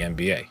from the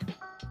NBA.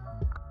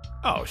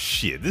 Oh,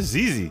 shit. This is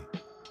easy.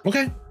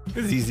 Okay.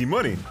 This is easy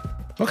money.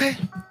 Okay.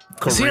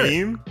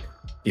 Kareem.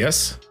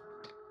 Yes.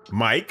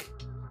 Mike.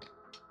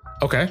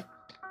 Okay.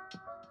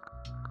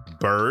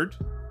 Bird.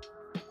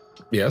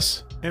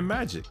 Yes. And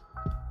Magic.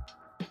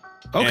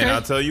 Okay. And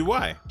I'll tell you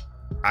why.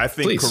 I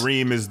think Please.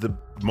 Kareem is the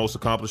most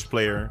accomplished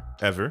player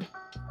ever.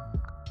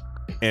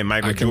 And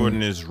Michael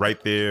Jordan is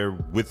right there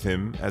with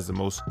him as the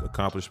most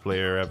accomplished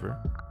player ever.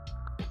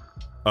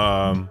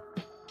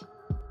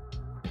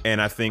 And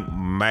I think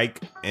I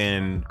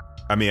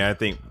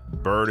think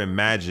Bird and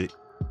Magic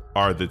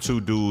are the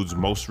two dudes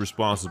most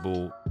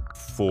responsible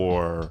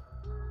for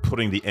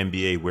putting the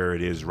NBA where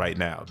it is right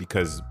now.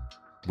 Because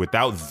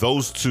without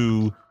those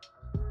two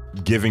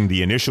giving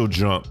the initial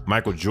jump,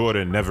 Michael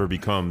Jordan never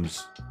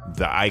becomes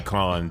the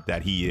icon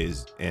that he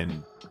is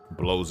and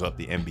blows up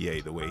the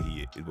NBA the way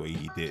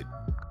he did.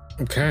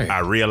 Okay. I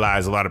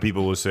realize a lot of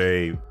people will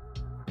say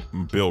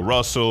Bill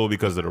Russell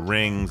because of the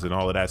rings and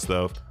all of that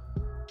stuff,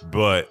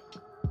 but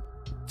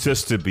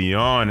just to be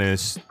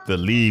honest, the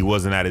league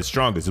wasn't at its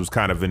strongest. It was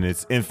kind of in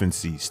its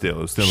infancy still.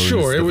 It was still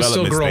sure, in its it was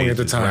still growing stages,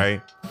 at the time,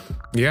 right?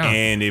 Yeah,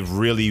 and it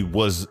really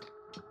was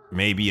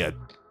maybe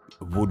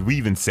would we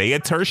even say a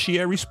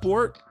tertiary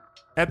sport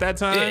at that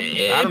time?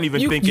 I don't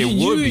even think it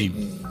would be.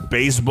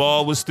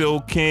 Baseball was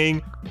still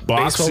king.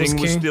 Boxing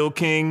was still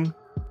king.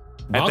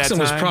 Boxing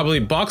was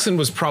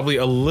probably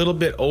a little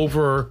bit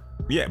over.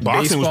 Yeah,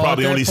 boxing was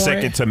probably only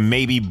second to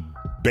maybe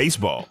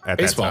baseball at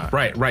that time.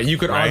 Right. You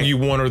could argue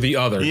one or the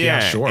other. Yeah,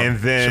 sure. And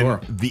then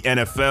the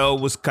NFL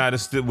was kind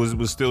of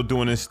was still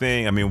doing this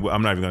thing. I mean,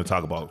 I'm not even going to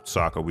talk about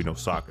soccer. We know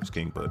soccer's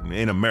king, but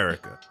in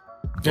America.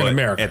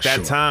 At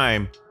that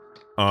time,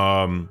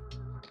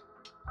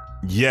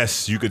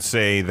 yes, you could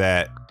say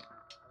that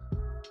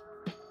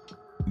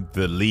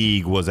the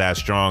league was as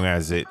strong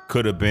as it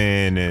could have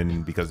been,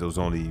 and because it was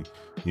only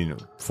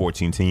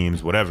 14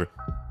 teams, whatever.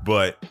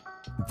 But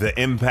the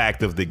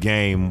impact of the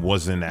game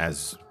wasn't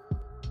as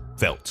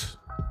felt,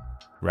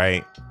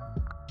 right?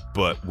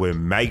 But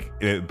when Mike,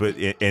 and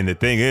the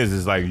thing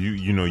is like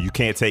you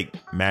can't take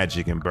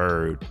Magic and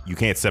Bird, you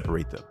can't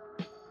separate them.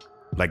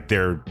 Like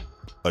they're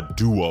a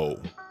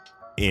duo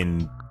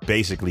in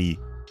basically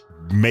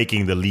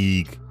making the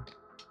league.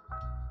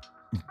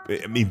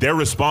 I mean, they're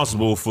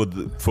responsible for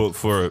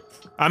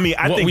I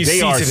think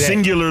they are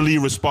singularly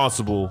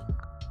responsible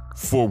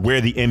for where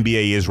the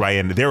NBA is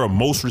right now. They're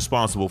most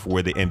responsible for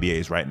where the NBA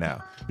is right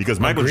now, because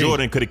Michael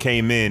Jordan could have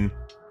came in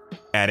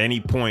at any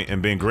point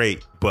and been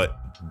great, but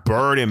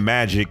Bird and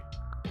Magic,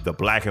 the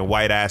black and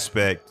white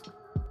aspect,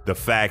 the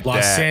fact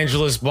Los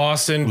Angeles,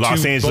 Boston,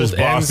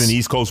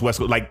 East Coast, West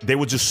Coast, like there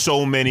were just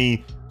so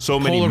many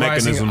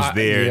mechanisms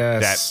there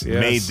that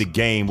made the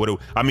game what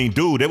I mean,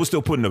 dude, they were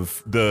still putting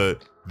the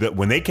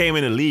when they came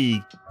in the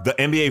league, the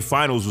NBA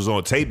Finals was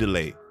on tape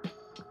delay.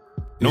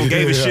 No one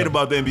gave a shit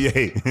about the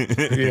NBA.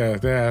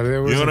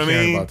 there was a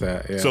care about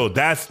that. Yeah. So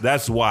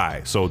that's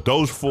why. So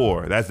those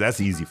four,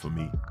 that's easy for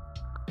me.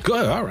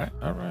 Good. All right.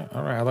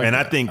 I like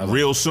I think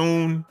real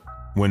soon,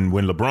 when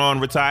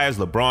LeBron retires,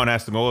 LeBron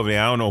has to go over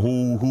there. I don't know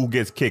who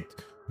gets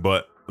kicked,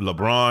 but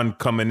LeBron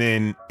coming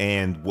in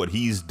and what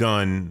he's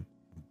done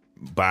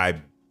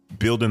by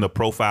building the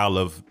profile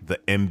of the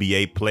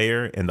NBA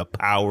player and the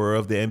power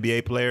of the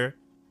NBA player,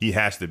 he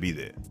has to be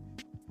there.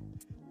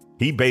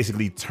 He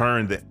basically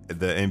turned the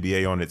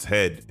NBA on its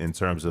head in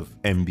terms of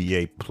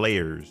NBA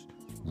players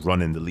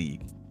running the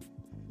league.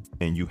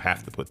 And you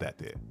have to put that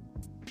there.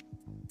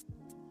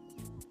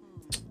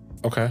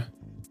 Okay.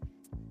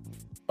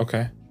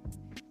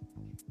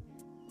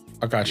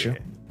 I got you.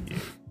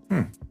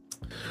 Yeah.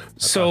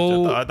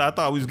 So I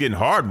thought we was getting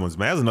hard ones,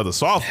 man. That's another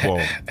softball.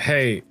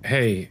 Hey.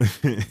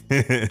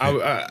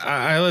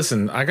 I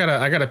listen. I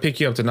gotta pick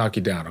you up to knock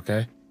you down.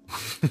 Okay.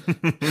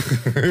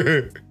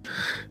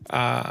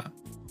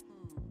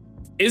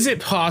 Is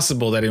it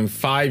possible that in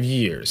 5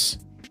 years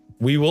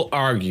we will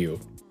argue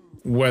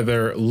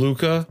whether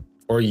Luka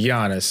or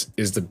Giannis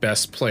is the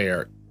best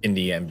player in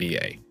the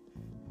NBA?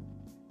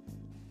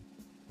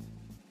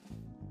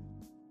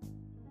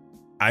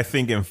 I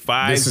think in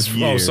 5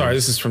 years.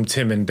 This is from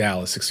Tim in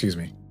Dallas. Excuse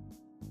me.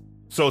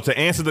 So to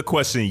answer the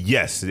question,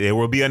 yes, there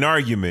will be an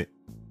argument.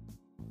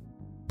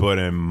 But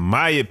in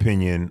my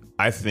opinion,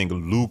 I think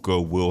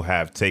Luka will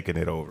have taken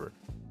it over.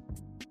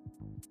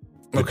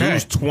 The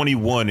dude's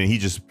 21 and he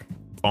just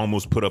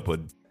almost put up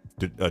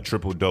a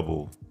triple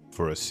double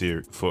for a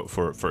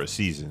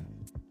season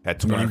at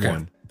 21.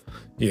 Okay.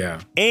 Yeah.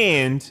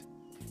 And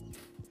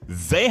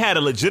they had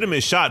a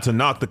legitimate shot to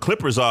knock the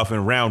Clippers off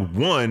in round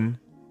 1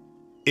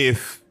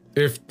 if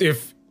dude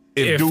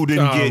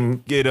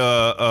didn't get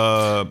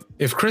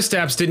if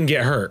Kristaps didn't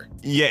get hurt.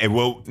 Yeah,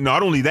 well,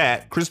 not only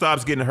that,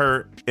 Kristaps getting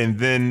hurt, and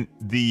then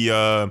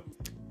the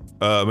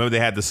remember they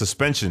had the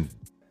suspension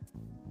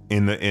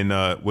in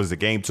was it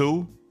game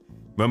 2?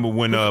 Remember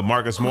when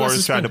Marcus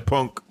Morris tried to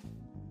punk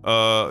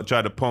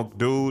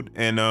dude,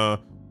 and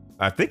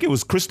I think it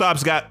was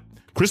Kristaps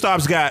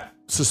got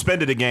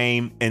suspended a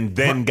game and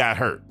then got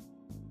hurt.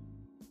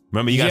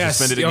 Remember, he got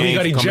suspended a game.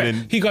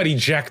 He got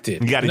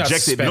ejected. He got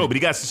ejected. No, but he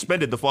got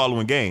suspended the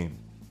following game.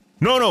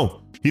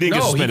 No, he didn't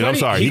get suspended. I'm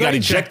sorry. He got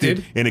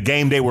ejected in a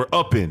game they were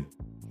up in.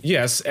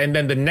 Yes, and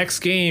then the next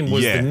game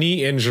was the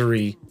knee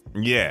injury.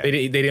 Yeah,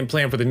 they didn't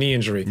plan for the knee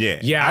injury.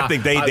 Yeah. I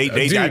think I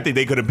think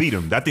they could have beat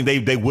him. I think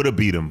they would have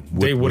beat him.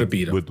 They would have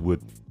beat him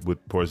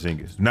with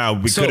Porzingis. Now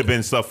we could have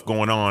been stuff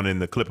going on in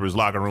the Clippers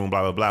locker room,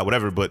 blah blah blah,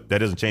 whatever. But that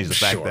doesn't change the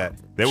fact that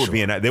they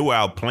were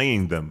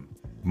outplaying them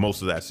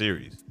most of that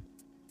series.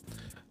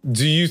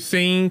 Do you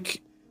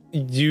think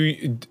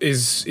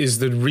is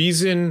the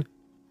reason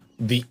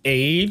the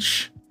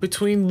age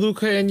between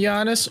Luka and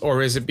Giannis,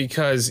 or is it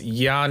because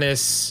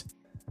Giannis?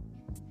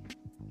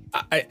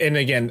 And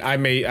again,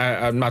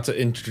 I'm not to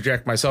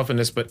interject myself in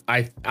this, but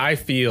I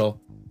feel,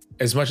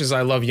 as much as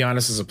I love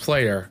Giannis as a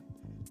player,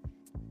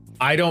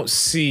 I don't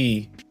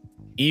see,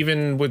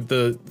 even with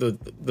the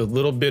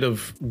little bit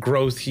of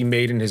growth he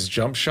made in his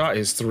jump shot,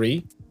 his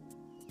 3,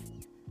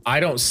 I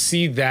don't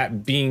see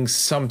that being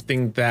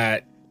something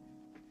that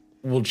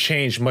will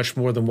change much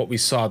more than what we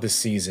saw this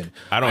season.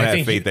 I don't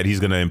have faith that he's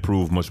going to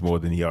improve much more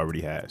than he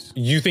already has.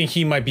 You think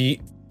he might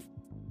be?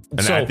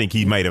 And I think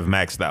he might have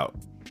maxed out.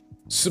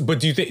 So, but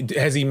do you think,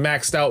 has he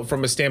maxed out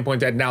from a standpoint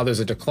that now there's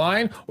a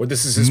decline, or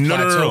this is his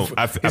plateau? No.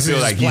 I feel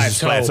like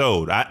he's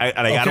plateaued.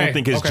 I don't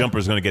think his jumper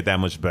is going to get that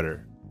much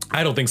better.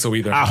 I don't think so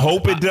either. I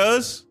hope it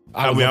does.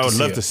 I would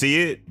love to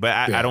see it, but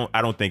I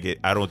don't think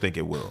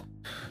it will.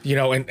 You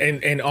know,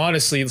 and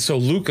honestly, so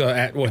Luka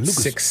at what,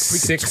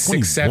 6'6",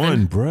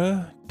 6'7",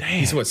 bruh. Damn.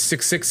 He's what,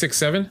 6'6",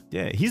 6'7"?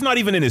 Yeah, he's not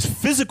even in his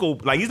physical,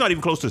 like he's not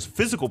even close to his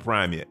physical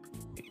prime yet.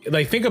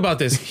 Like, think about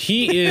this.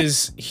 He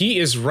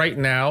is right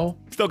now.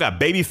 Still got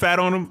baby fat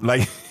on him.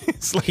 Like,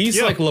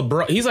 he's like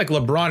LeBron. He's like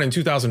LeBron in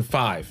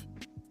 2005.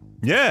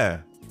 Yeah.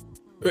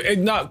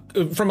 And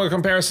not from a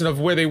comparison of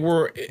where they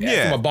were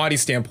from a body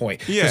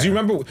standpoint. Yeah. Because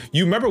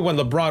you remember when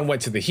LeBron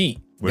went to the Heat.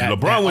 When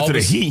LeBron went to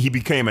the Heat, he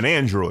became an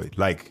android.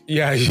 Like,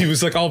 yeah, he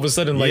was like all of a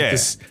sudden like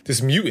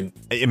this mutant.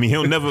 I mean,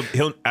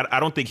 I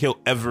don't think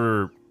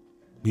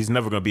he's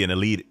never going to be an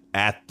elite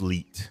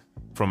athlete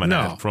from an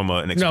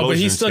explosion. No, but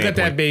he's still standpoint.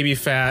 got that baby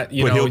fat.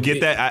 But he'll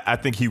get that. I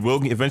think he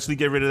will eventually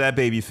get rid of that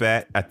baby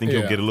fat. I think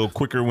he'll get a little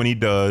quicker when he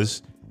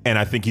does. And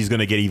I think he's going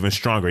to get even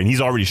stronger. And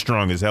he's already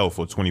strong as hell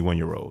for a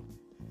 21-year-old.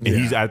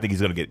 And I think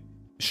he's going to get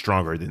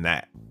stronger than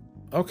that.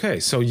 Okay,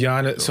 so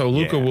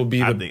Luka will be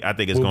the. I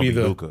think it's going to be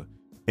Luka.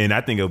 And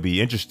I think it'll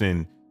be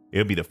interesting.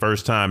 It'll be the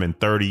first time in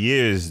 30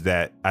 years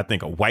that I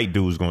think a white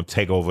dude is going to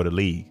take over the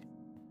league.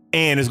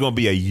 And it's going to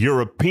be a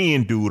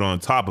European dude on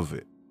top of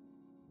it.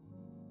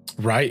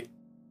 Right.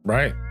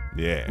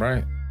 Yeah.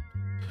 Right.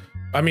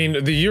 I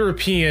mean, the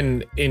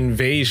European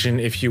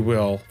invasion, if you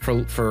will,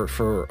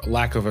 for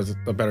lack of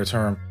a better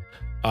term,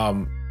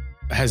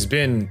 has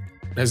done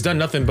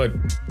nothing but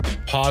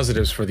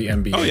positives for the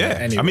NBA. Oh, yeah.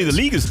 Anyways. I mean, the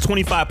league is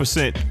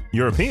 25%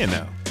 European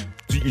now.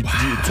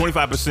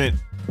 25%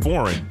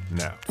 foreign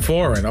now.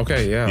 Foreign,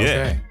 okay,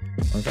 yeah.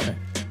 Okay.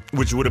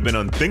 Which would have been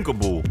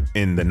unthinkable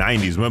in the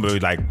 90s. Remember,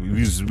 like,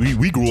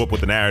 we grew up with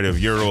the narrative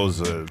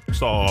Euros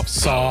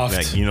soft,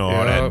 like, you know,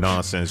 all that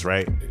nonsense,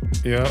 right?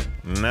 Yeah.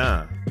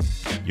 Nah.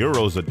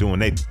 Euros are doing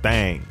their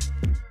thing.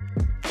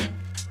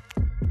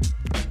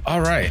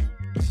 All right.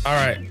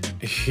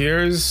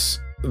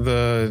 Here's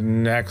the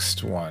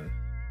next one.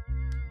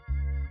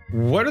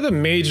 What are the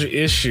major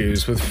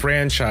issues with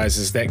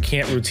franchises that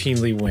can't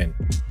routinely win?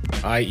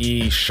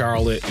 i.e.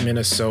 Charlotte,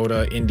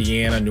 Minnesota,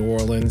 Indiana, New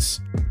Orleans.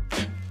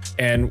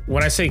 And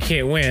when I say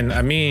can't win,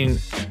 I mean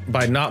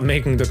by not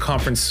making the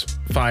conference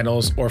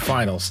finals or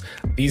finals.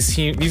 These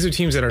are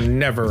teams that are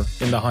never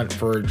in the hunt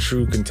for a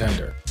true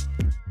contender.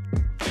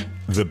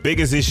 The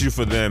biggest issue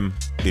for them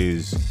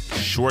is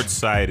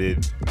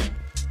short-sighted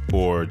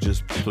or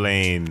just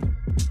plain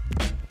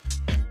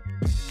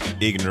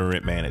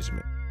ignorant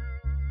management.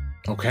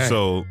 Okay.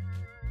 So,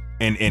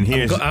 and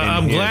here's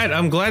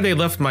I'm glad they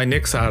left my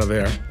Knicks out of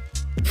there.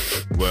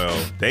 Well,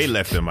 they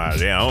left them out of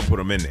there. I don't put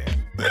them in there.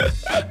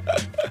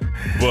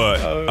 But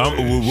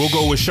we'll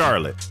go with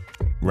Charlotte,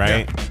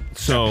 right? Yeah.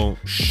 So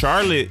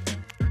Charlotte's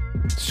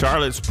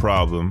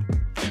problem,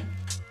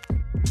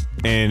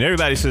 and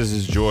everybody says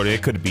it's Jordan.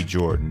 It could be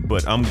Jordan,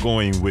 but I'm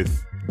going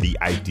with the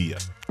idea.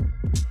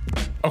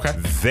 Okay.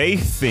 They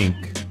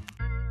think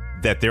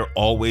that they're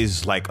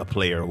always like a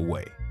player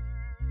away,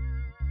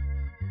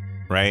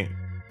 right?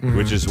 Mm-hmm.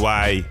 Which is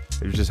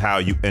how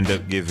you end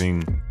up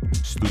giving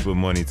stupid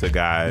money to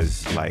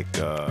guys like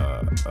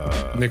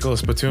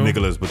Nicholas Batum,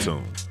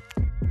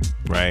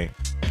 right?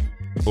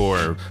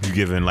 Or you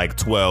giving like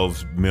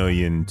 12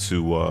 million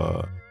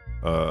to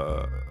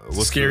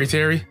Scary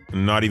Terry?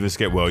 Not even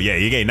Scary. Well, yeah,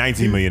 you gave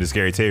 19 million to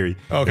Scary Terry.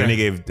 Okay. And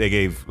they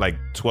gave like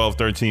 12,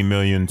 13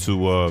 million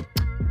to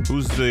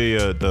who's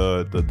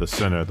the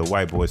center, the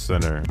white boy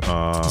center?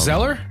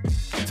 Zeller?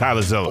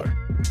 Tyler Zeller.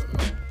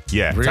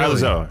 Yeah, really? Tyler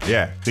Zeller.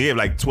 Yeah, they gave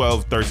like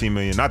 12, 13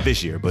 million. Not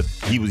this year, but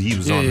he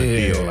was on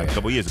the deal like a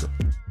couple years ago.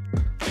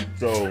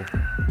 So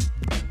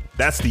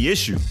that's the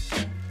issue.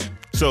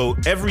 So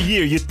every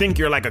year you think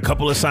you're like a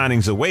couple of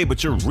signings away,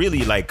 but you're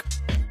really like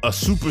a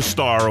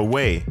superstar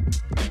away.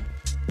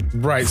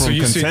 Right. So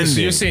you're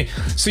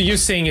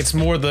saying it's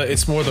more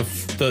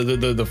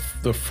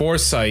the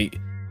foresight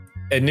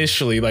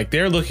initially. Like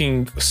they're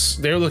looking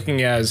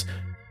as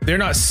they're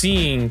not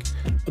seeing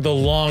the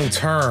long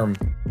term.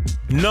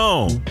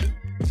 No,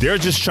 they're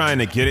just trying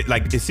to get it.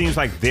 Like, it seems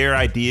like their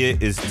idea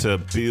is to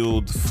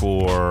build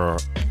for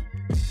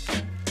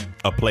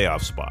a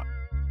playoff spot,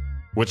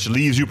 which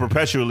leaves you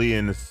perpetually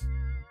in the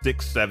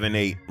 6, 7,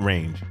 8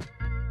 range.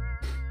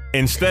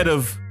 Instead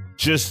of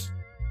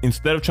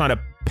trying to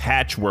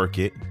patchwork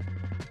it,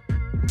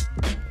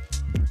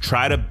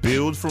 try to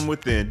build from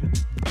within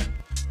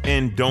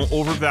and don't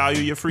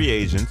overvalue your free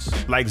agents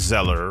like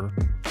Zeller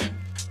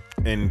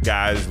and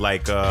guys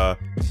like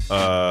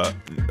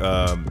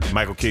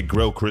Michael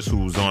Kidd-Gilchrist,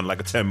 who's on like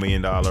a $10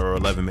 million or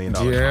 $11 million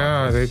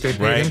contract. They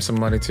paid him some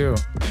money too.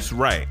 That's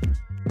right.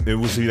 It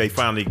was they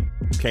finally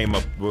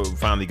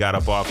got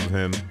up off of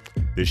him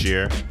this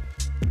year.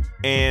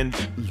 and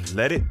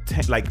let it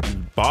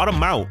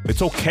bottom out.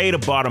 It's okay to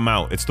bottom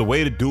out. It's the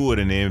way to do it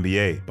in the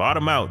NBA.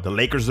 Bottom out. The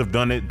Lakers have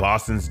done it.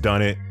 Boston's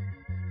done it.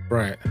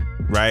 Right.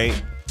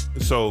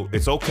 So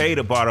it's okay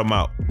to bottom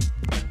out.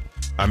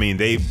 I mean,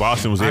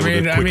 Boston was able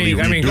to quickly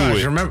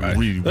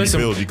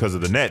rebuild because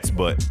of the Nets,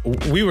 but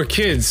we were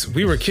kids.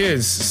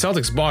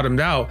 Celtics bottomed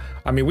out.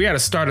 I mean, we had a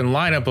starting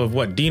lineup of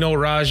what? Dino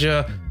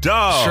Raja,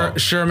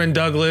 Sherman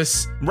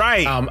Douglas,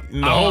 right? The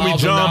homie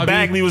John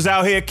Bagley was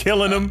out here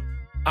killing them.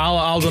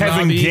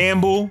 Kevin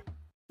Gamble.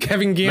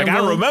 Like,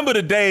 I remember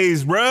the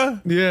days,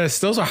 bruh. Yes,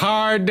 those are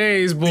hard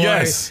days, boy.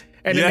 Yes.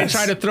 And then they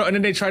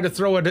tried to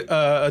throw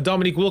a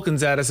Dominique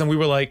Wilkins at us, and we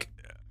were like,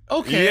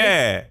 okay.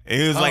 Yeah,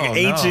 it was like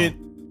ancient.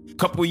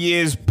 Couple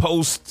years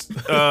post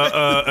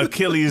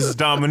Achilles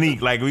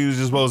Dominique, like we was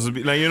just supposed to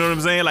be, like, you know what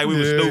I'm saying? Like we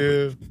were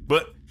stupid. Yeah.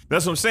 But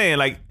that's what I'm saying.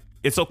 Like,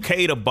 it's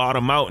okay to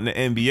bottom out in the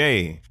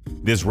NBA.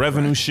 There's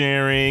revenue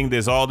sharing.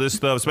 There's all this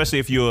stuff, especially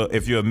if you're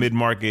a mid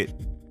market,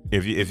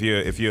 if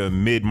you're a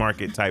mid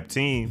market type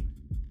team.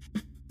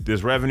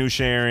 There's revenue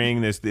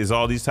sharing. There's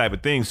all these type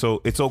of things.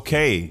 So it's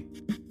okay.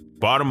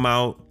 Bottom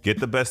out,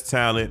 get the best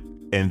talent,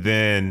 and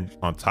then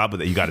on top of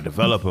that, you got to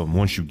develop them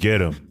once you get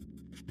them.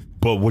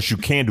 But what you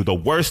can do, the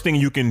worst thing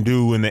you can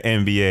do in the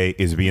NBA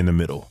is be in the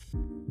middle.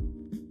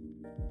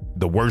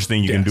 The worst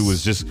thing you can do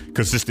is just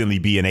consistently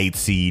be an 8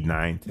 seed,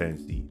 9, 10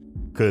 seed.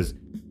 Because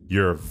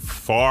you're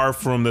far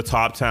from the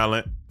top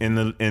talent in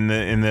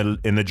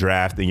the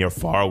draft, and you're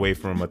far away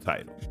from a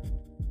title.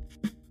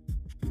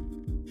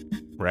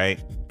 Right?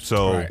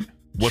 So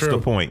what's the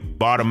point?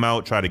 Bottom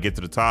out, try to get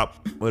to the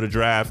top of the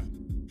draft.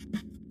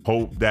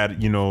 Hope that,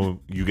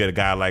 you get a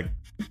guy like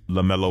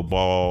LaMelo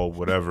Ball,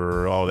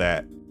 whatever, all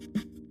that.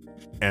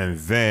 And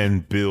then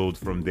build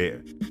from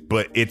there.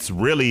 But it's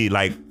really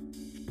like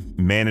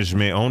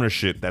management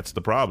ownership that's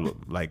the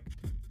problem. Like,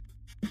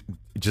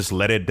 just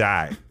let it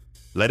die.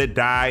 Let it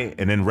die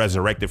and then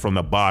resurrect it from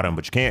the bottom.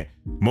 But you can't.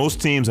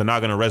 Most teams are not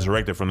going to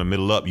resurrect it from the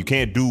middle up. You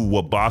can't do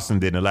what Boston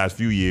did in the last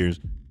few years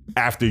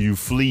after you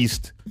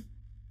fleeced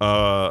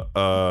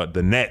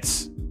the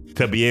Nets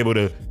to be able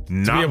to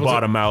not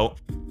bottom out.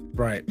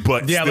 Right.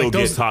 But still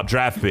get top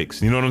draft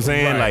picks. You know what I'm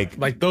saying? Right.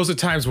 Like those are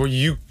times where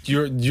you're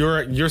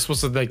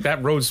supposed to, like,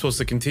 that road's supposed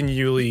to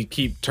continually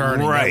keep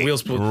turning. Right. That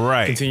wheel's supposed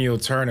to continue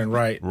turning.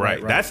 Right.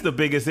 That's the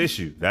biggest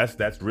issue.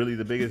 That's really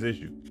the biggest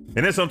issue.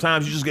 And then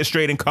sometimes you just get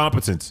straight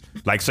incompetence.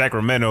 Like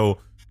Sacramento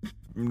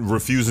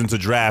refusing to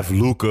draft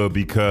Luka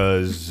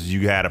because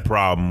you had a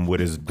problem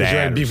with his dad. You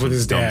had beef with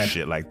his dad.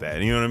 Shit like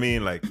that. You know what I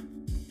mean? Like,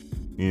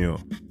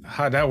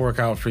 How'd that work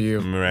out for you,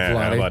 Vlade?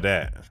 How about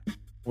that?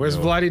 Where's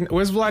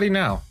Vlade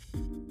now?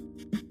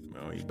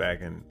 He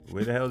back in,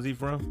 where the hell is he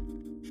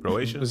from?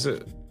 Croatia? Is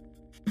it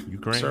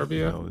Ukraine?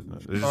 Serbia? No,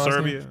 is it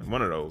Serbia?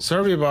 One of those.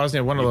 Serbia,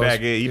 Bosnia, one of those.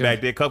 He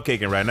back there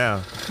cupcaking right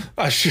now.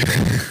 Oh, shit.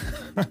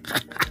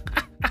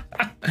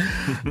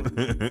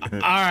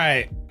 All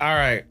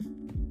right.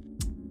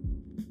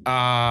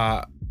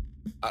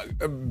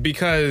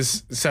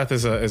 Because Seth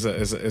is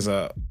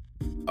a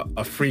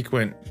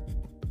frequent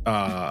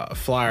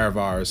flyer of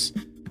ours.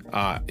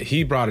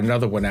 He brought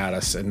another one at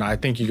us, and I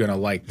think you're gonna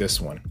like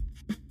this one.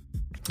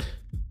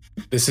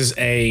 This is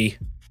a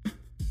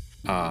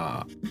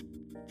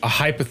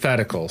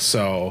hypothetical.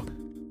 So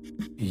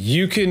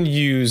you can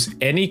use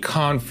any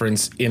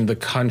conference in the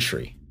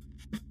country,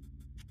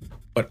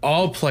 but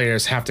all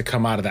players have to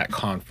come out of that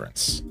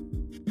conference.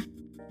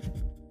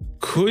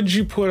 Could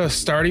you put a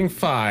starting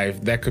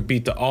 5 that could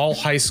beat the all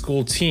high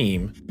school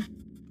team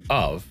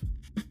of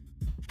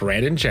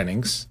Brandon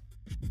Jennings,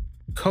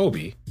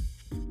 Kobe,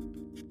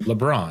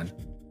 LeBron,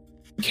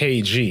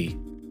 KG,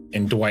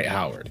 and Dwight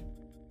Howard?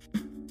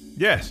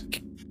 Yes.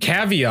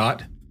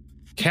 Caveat,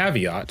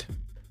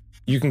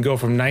 you can go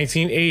from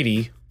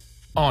 1980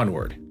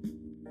 onward.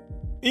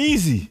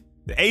 Easy.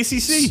 The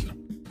ACC.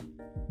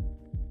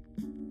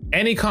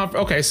 Any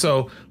conference. Okay,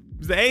 so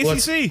the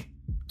ACC.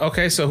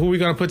 Okay, so who are we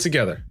gonna put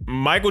together?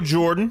 Michael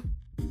Jordan.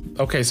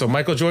 Okay, so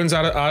Michael Jordan's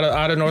out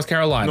of North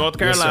Carolina. North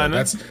Carolina.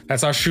 Yes,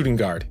 that's our shooting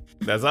guard.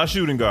 That's our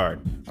shooting guard.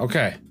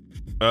 Okay.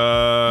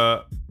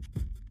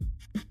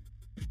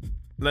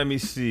 Let me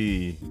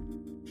see.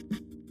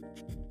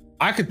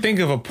 I could think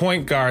of a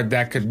point guard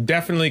that could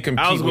definitely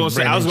compete. I was going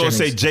to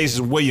say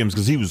Jason Williams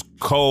because he was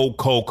cold,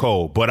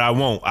 but I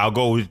won't. I'll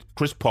go with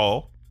Chris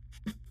Paul.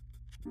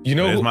 You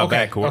know, my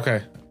backcourt.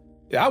 Okay.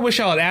 I wish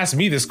y'all had asked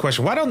me this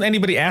question. Why don't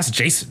anybody ask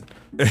Jason?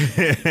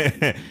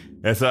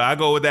 And so I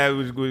go with that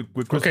with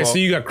Chris Paul. Okay, so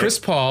you got Chris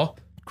Paul.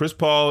 Chris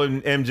Paul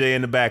and MJ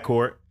in the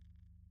backcourt.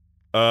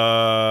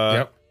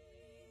 Yep.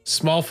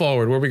 Small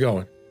forward. Where are we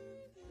going?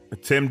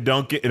 Tim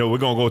Duncan. We're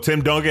going to go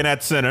Tim Duncan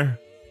at center.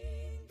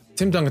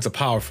 Tim Duncan's a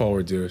power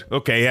forward, dude.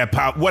 Okay,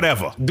 yeah,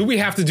 whatever. Do we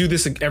have to do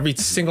this every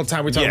single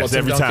time we talk about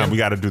Tim Duncan? Yes, every time we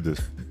got to do this.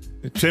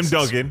 Tim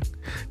Duncan.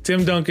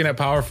 Tim Duncan at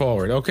power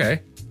forward.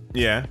 Okay.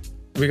 Yeah.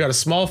 We got a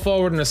small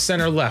forward and a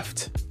center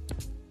left.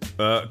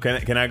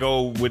 Can I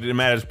go with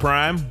him at his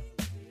prime?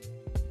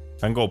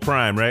 I can go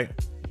prime, right?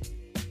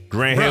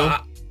 Grant Hill.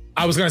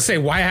 I was gonna say,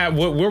 what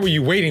were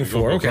you waiting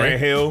for? Okay. Grant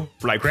Hill,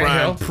 like Grant prime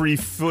Hill.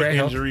 pre-foot Grant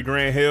Hill. injury,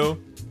 Grant Hill.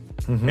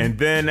 And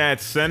then at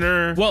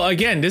center. Well,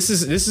 again, this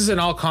is an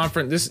all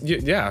conference.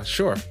 Yeah,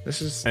 sure.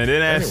 This is. And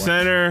then at anyway.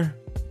 center.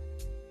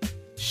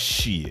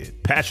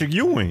 Shit. Patrick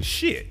Ewing.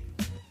 Shit.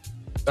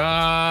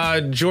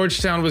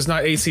 Georgetown was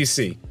not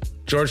ACC.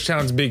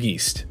 Georgetown's Big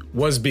East.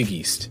 Was Big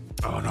East.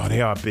 Oh no,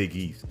 they are Big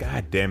East.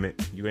 God damn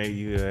it. You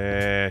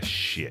ain't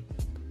shit.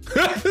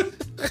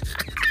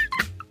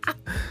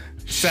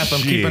 Seth,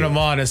 I'm keeping him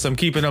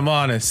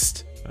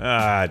honest.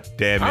 Ah,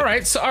 damn it. All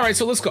right,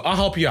 so let's go. I'll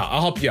help you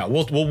out.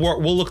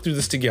 We'll look through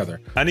this together.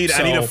 I need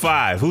a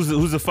 5. Who's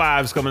the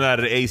 5s coming out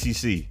of the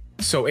ACC?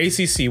 So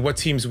ACC, what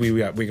teams we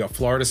got? We got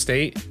Florida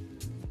State.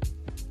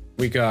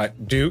 We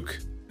got Duke.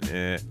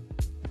 Yeah.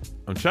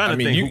 I'm trying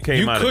to think who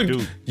came out of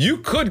Duke. You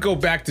could go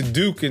back to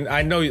Duke, and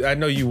I know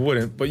you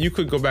wouldn't, but you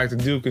could go back to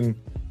Duke, and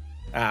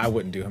I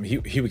wouldn't do him.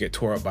 He would get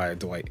tore up by a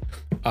Dwight.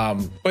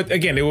 But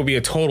again, it will be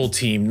a total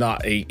team,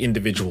 not a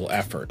individual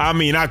effort. I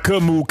mean, I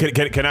could move.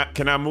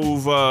 Can I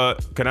move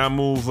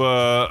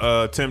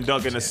Tim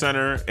Duncan to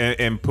center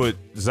and put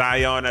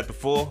Zion at the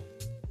 4?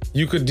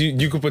 You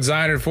could put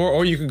Zion at 4,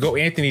 or you could go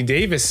Anthony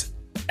Davis.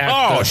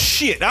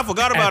 Shit! I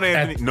forgot about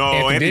Anthony.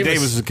 Anthony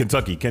Davis is in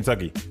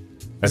Kentucky.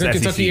 Is it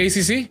SEC. Kentucky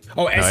ACC?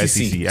 Oh,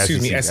 SEC.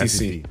 Excuse me,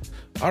 SEC.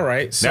 All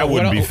right. So that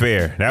wouldn't be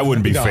fair. That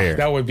wouldn't be fair.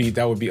 That would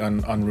be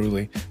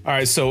unruly. All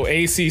right. So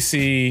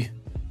ACC.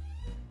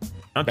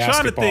 I'm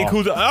trying to think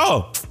who's.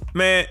 Oh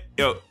man,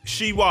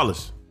 Sheed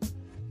Wallace.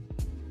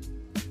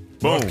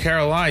 Boom. North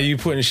Carolina. You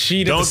putting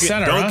Sheed at the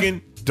center?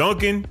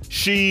 Duncan,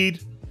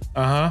 Sheed.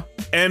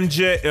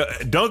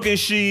 MJ, Duncan,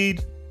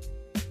 Sheed.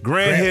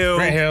 Grant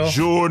Hill,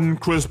 Jordan,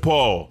 Chris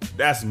Paul.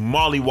 That's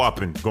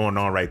molly-whopping going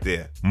on right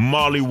there.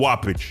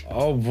 Molly-whoppage.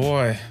 Oh,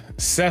 boy.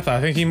 Seth, I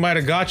think he might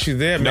have got you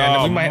there,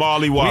 man. No,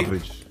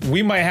 molly-whoppage.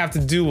 We might have to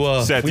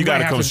do... Seth, you got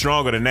to come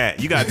stronger than that.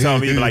 You got to tell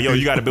me, like, yo,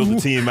 you got to build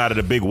a team out of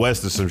the Big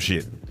West or some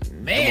shit.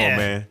 Man. Come on,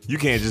 man. You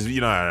can't just,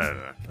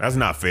 that's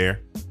not fair.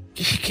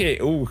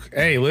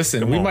 Hey,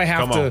 listen, we might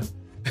have to...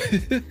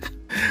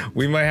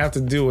 We might have to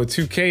do a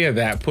 2K of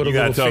that. Put a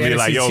little fantasy team. You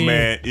gotta tell me, like, yo,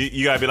 man,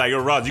 you gotta be like, yo,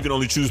 Roz, you can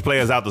only choose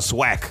players out the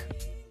SWAC.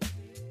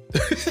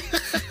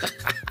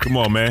 Come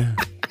on, man.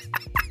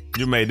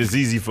 You made this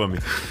easy for me.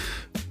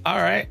 All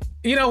right.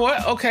 You know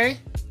what? Okay.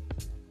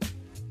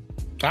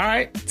 All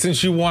right.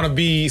 Since you want to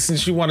be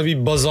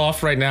buzz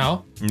off right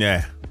now.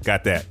 Yeah,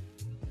 got that.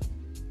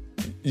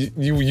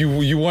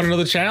 You want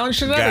another challenge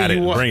to that? Got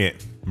it.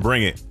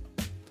 Bring it.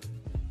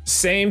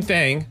 Same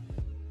thing.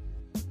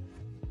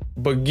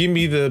 But give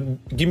me the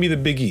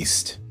Big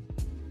East.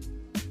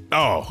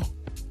 Oh,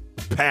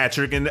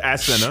 Patrick at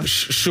center.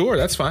 Sure,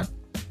 that's fine.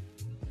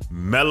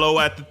 Melo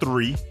at the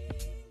 3.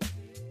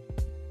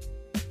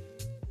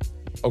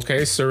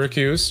 Okay,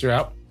 Syracuse, you're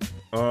out.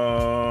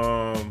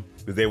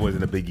 Because they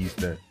wasn't a Big East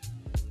then.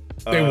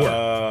 They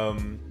were.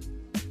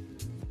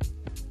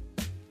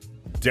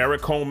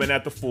 Derek Coleman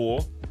at the 4.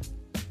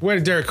 Where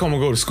did Derek Coleman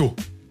go to school?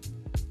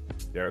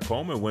 Derek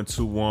Coleman went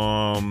to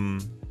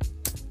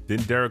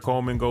Didn't Derek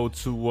Coleman go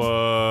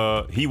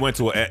to he went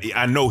to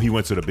I know he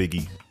went to the Big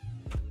East.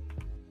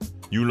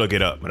 You look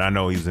it up, but I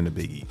know he was in the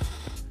Big East.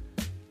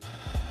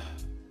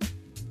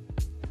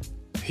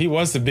 He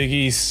was the Big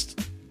East.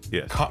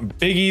 Yes.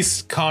 Big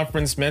East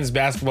Conference Men's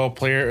Basketball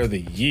Player of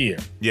the Year.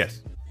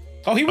 Yes.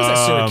 Oh, he was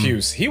at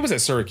Syracuse. He was at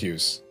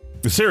Syracuse.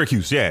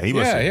 Syracuse, yeah. He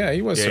was. Yeah,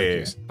 he was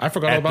Syracuse. Yeah. I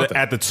forgot about that.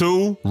 At the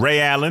 2,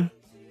 Ray Allen.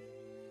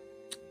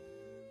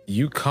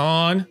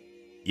 UConn.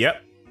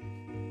 Yep.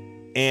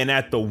 And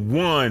at the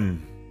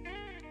 1.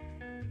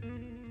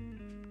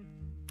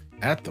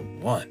 At the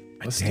 1.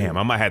 Damn,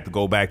 I might have to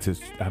go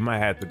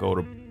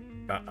to.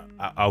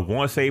 I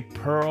want to say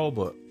Pearl,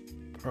 but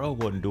Pearl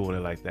wasn't doing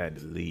it like that in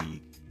the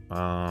league.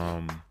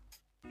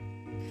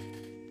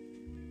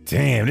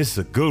 Damn, this is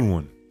a good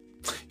one.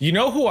 You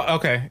know who?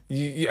 Okay,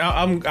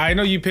 I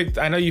know you picked.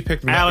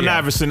 Allen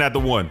Iverson at the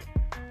 1.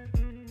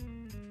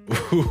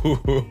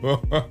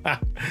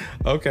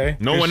 Okay.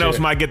 No one else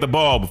might get the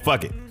ball, but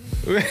fuck it.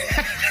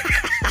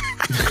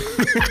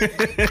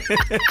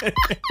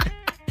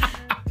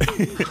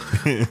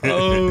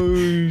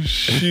 Oh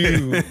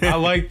shoot! I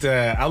like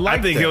that.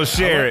 I think he'll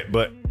share it,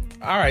 but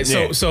all right.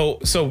 Yeah. So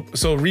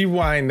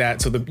rewind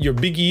that. So your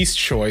Big East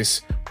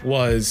choice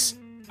was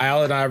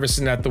Allen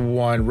Iverson at the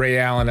 1, Ray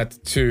Allen at the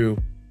 2.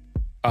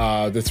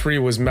 The 3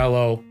 was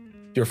Melo.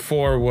 Your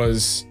 4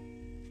 was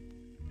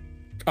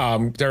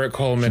Derek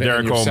Coleman.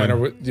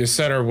 Your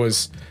center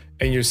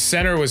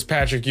was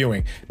Patrick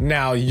Ewing.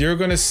 Now you're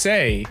gonna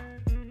say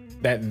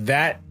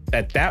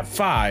that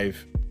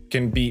 5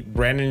 can beat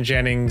Brandon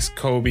Jennings,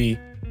 Kobe,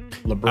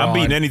 LeBron. I'm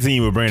beating any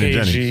team with Brandon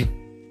KG. Jennings.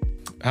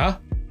 Huh?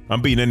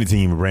 I'm beating any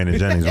team with Brandon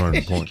Jennings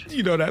running the point.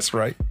 You know that's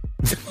right.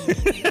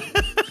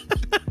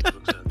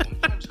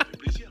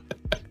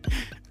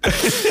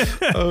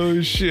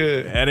 Oh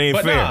shit. That ain't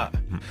fair. Nah,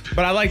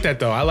 but I like that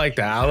though. I like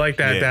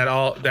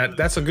that.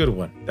 That's a good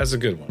one. That's a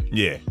good one.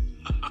 Yeah.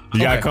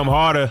 You gotta come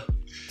harder.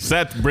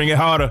 Seth, bring it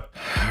harder.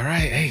 All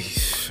right. Hey,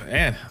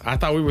 man, I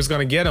thought we was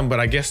gonna get him,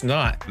 but I guess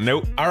not.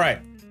 Nope. All right.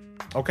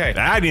 Okay.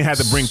 I didn't have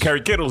to bring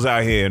Kerry Kittles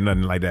out here or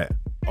nothing like that.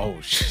 Oh,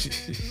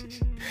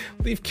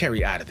 leave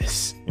Kerry out of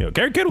this. You know,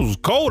 Kerry Kittles was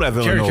cold at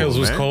Villanova. Kerry Kittles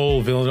was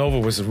cold. Villanova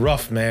was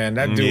rough, man.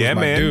 That dude was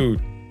my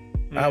dude.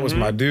 That was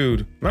my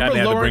dude. Remember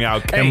had to bring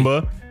out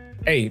Kemba.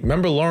 Hey,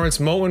 remember Lawrence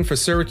Moten for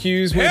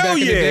Syracuse way back in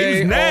the day?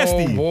 He's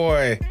nasty. Oh,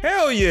 boy.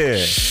 Hell yeah.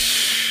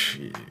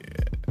 Shit.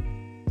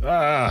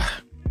 All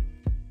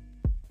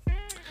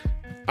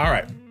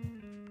right.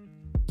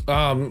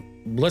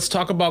 Let's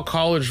talk about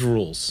college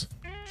rules.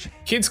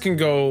 Kids can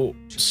go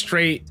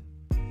straight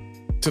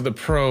to the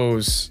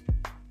pros,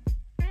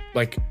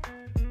 like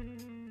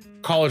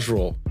college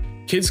rule.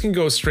 Kids can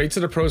go straight to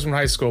the pros from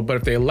high school, but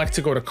if they elect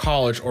to go to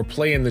college or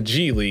play in the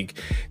G League,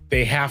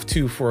 they have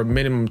to for a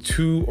minimum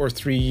 2 or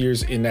 3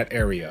 years in that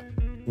area.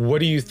 What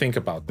do you think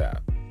about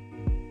that?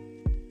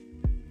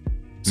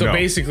 So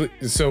basically,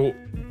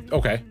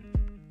 okay.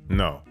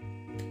 No.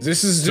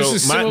 This is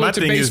similar my to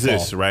thing baseball.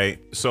 is this, right?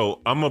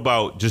 So I'm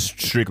about just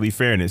strictly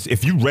fairness.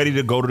 If you're ready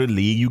to go to the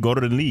league, you go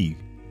to the league,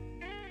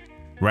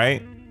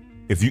 right?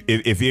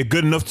 If you're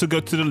good enough to go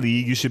to the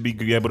league, you should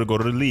be able to go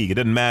to the league. It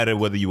doesn't matter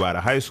whether you're out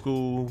of high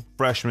school,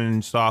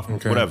 freshman, sophomore,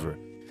 whatever.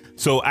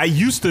 So I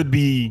used to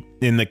be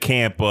in the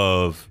camp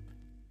of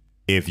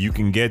if you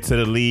can get to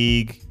the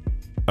league,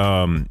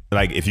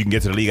 like if you can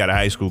get to the league out of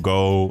high school,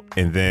 go.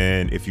 And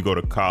then if you go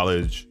to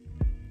college,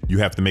 you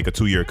have to make a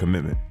 2-year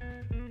commitment.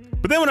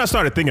 But then when I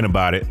started thinking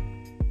about it,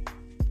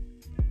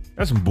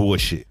 that's some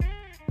bullshit.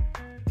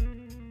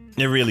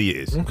 It really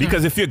is. Okay.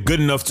 Because if you're good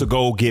enough to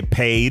go get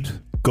paid,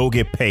 go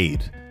get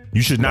paid.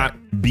 You should not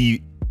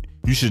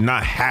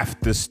have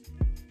to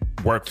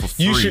work for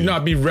free. You should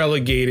not be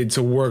relegated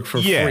to work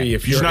for free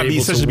if you you're should not able be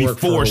essentially to be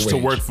forced to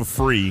work for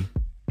free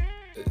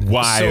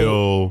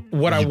while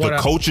the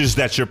coaches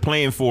that you're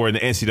playing for in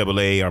the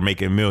NCAA are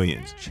making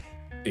millions.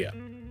 Yeah.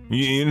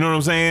 You know what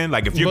I'm saying?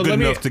 Like if you're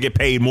good enough to get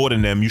paid more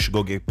than them, you should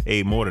go get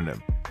paid more than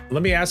them.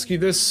 Let me ask you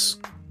this,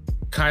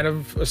 kind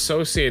of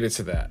associated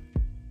to that.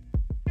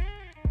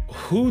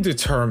 Who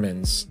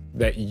determines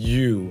that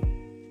you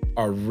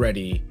are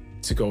ready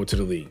to go to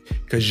the league?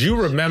 Because you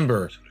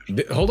remember,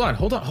 hold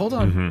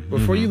on.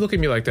 Before you look at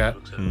me like that,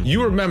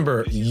 you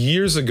remember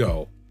years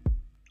ago,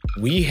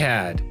 we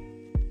had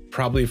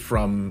probably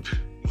from,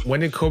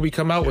 when did Kobe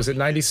come out? Was it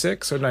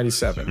 96 or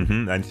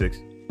 97? 96.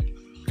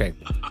 Okay,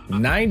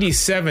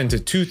 97 to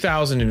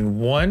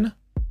 2001.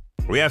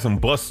 We had some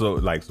bus.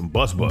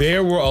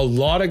 There were a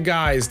lot of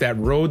guys that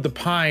rode the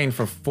pine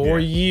for 4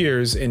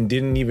 years and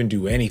didn't even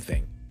do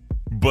anything.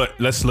 But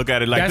let's look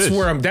at it like this.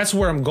 That's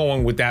where I'm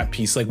going with that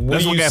piece. Like, what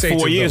let's do you look at say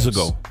 4 to years those?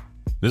 ago.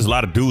 There's a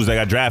lot of dudes that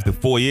got drafted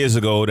 4 years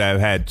ago that have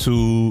had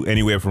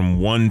anywhere from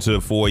 1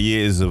 to 4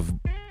 years of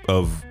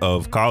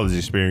college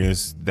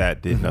experience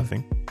that did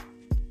nothing.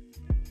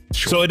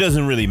 Sure. So it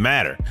doesn't really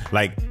matter.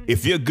 Like,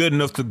 if you're good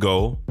enough to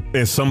go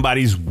and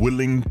somebody's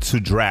willing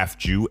to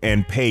draft you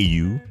and pay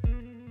you,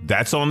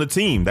 that's on the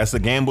team. That's the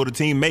gamble the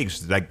team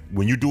makes. Like,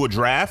 when you do a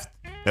draft,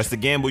 that's the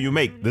gamble you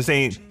make. This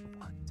ain't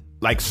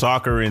like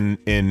soccer in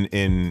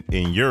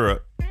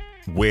Europe,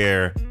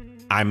 where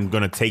I'm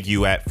gonna take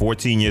you at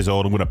 14 years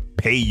old. I'm gonna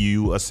pay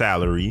you a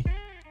salary,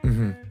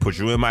 put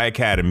you in my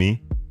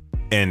academy,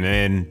 and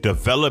then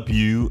develop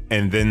you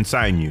and then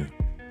sign you.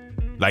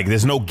 Like,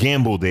 there's no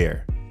gamble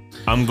there.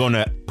 I'm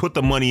gonna put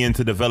the money in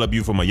to develop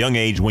you from a young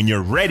age. When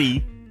you're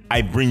ready,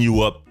 I bring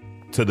you up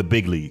to the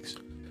big leagues,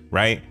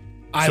 right?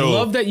 I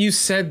love that you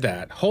said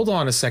that. Hold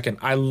on a second.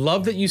 I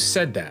love that you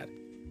said that.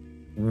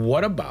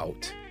 What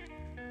about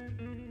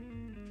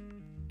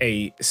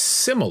could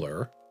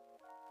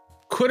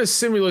a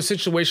similar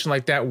situation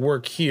like that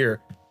work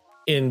here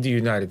in the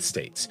United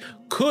States?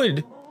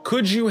 Could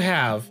you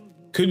have,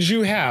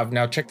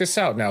 now check this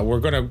out. Now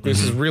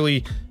this is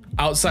really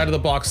outside of the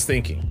box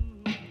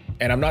thinking.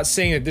 And I'm not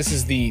saying that this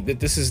is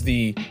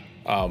the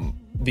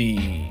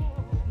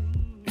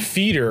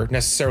feeder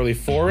necessarily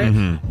for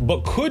it,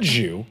 but could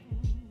you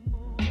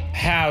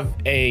have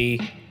a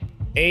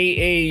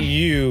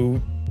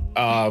AAU,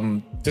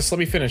 just let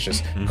me finish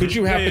this. Could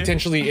you have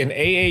potentially an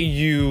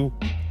AAU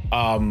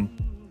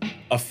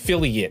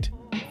affiliate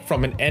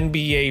from an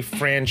NBA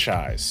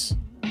franchise?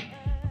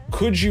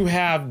 Could you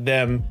have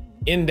them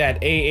in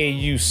that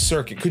AAU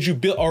circuit? Could you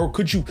build, or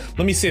could you,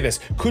 let me say this,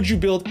 could you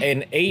build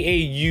an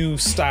AAU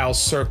style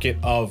circuit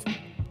of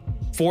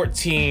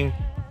 14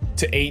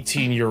 to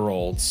 18 year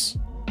olds?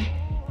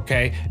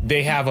 Okay,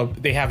 they have an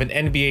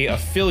NBA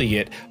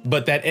affiliate,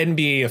 but that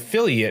NBA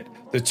affiliate,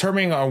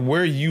 determining on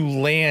where you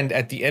land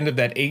at the end of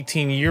that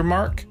 18-year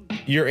mark,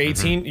 your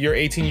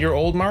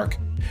 18-year-old mark,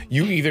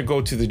 you either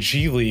go to the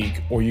G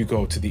League or you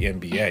go to the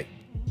NBA.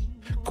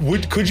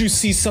 Could you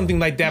see something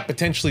like that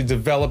potentially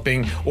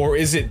developing, or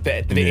is it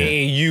that the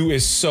AAU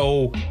is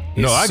so?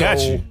 I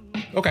got you.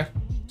 Okay.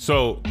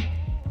 So,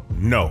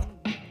 no,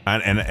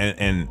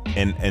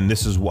 and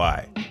this is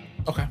why.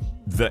 Okay.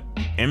 The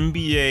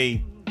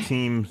NBA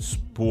team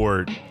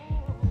sport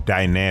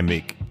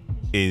dynamic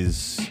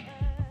is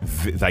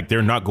like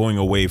they're not going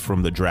away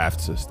from the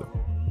draft system.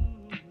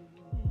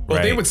 Well,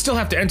 right? they would still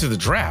have to enter the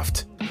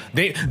draft.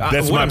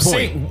 That's my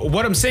point.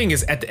 What I'm saying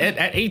is at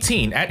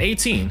 18,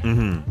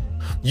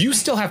 you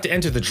still have to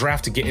enter the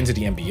draft to get into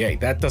the NBA.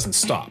 That doesn't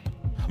stop.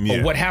 Yeah.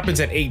 But what happens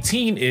at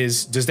 18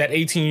 is, does that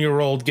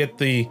 18-year-old get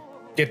the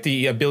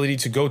ability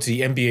to go to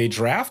the NBA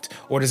draft,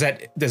 or does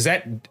that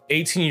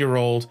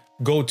 18-year-old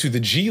go to the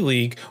G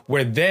League,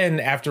 where then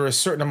after a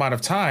certain amount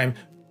of time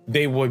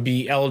they would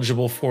be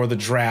eligible for the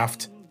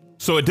draft?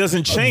 So it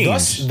doesn't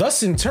change.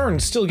 Thus in turn,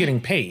 still getting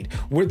paid.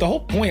 The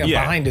whole point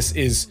behind this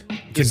is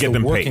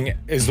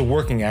the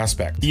working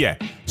aspect. Yeah.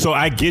 So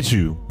I get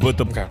you, but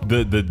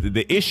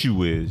the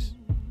issue is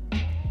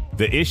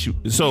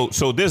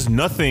So there's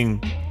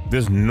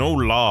no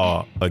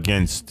law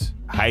against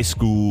high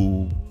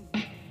school,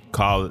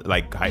 college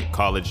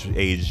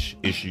age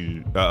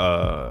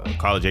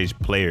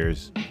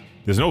players.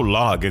 There's no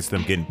law against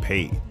them getting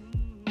paid.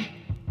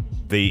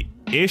 The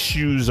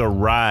issues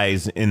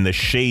arise in the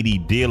shady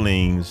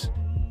dealings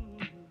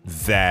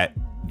that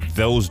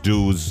those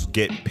dudes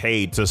get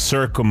paid to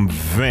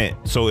circumvent.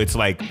 So it's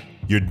like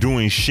you're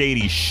doing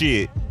shady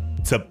shit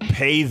to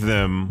pay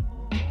them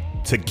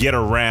to get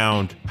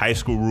around high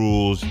school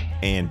rules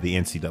and the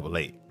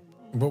NCAA.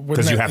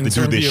 Because you have to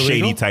do this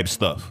shady type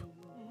stuff.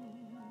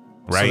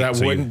 Right?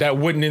 So that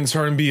wouldn't in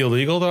turn be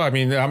illegal though? I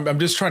mean, I'm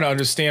just trying to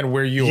understand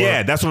where you are.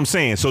 Yeah, that's what I'm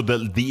saying. So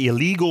the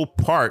illegal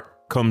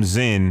part comes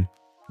in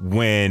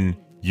when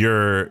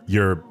you're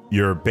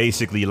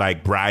basically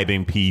like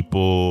bribing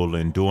people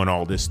and doing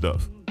all this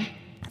stuff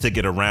to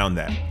get around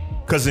that.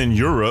 Because in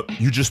Europe,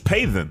 you just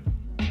pay them.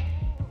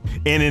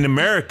 And in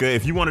America,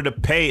 if you wanted to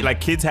pay,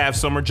 like kids have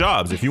summer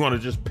jobs. If you want to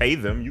just pay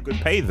them, you could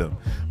pay them.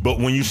 But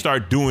when you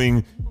start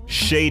doing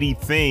shady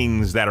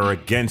things that are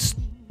against,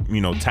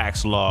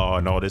 tax law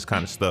and all this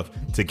kind of stuff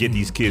to get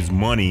these kids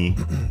money,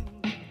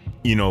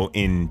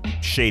 in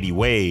shady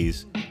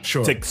ways,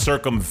 to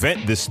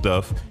circumvent this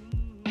stuff,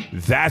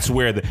 that's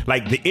where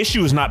the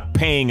issue is not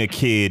paying a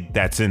kid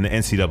that's in the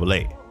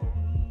NCAA.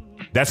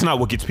 That's not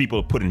what gets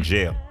people put in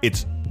jail.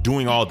 It's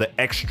doing all the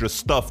extra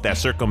stuff that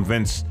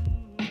circumvents,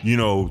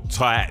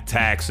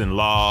 tax and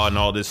law and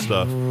all this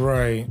stuff.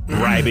 Right.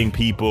 Bribing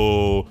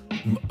people,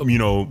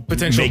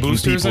 potential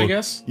boosters, people, I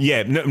guess.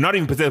 Yeah, not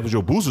even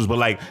potential boosters, but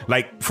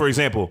like for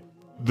example,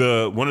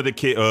 one of the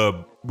kid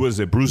was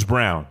it Bruce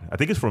Brown? I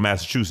think it's from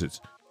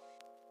Massachusetts.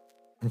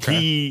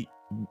 Okay.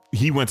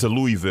 He went to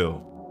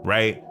Louisville,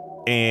 right?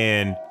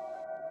 And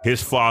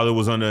his father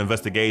was under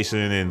investigation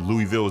and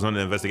Louisville was under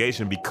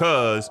investigation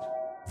because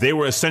they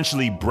were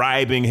essentially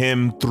bribing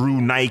him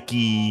through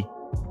Nike,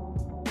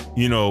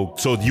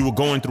 so you were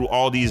going through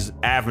all these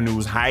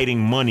avenues, hiding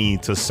money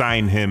to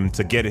sign him,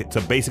 to get it,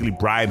 to basically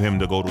bribe him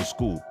to go to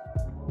school.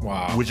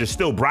 Wow. Which is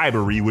still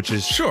bribery, which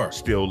is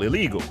still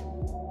illegal.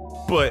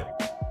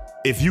 But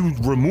if you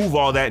remove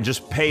all that and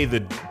just pay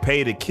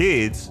the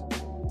kids,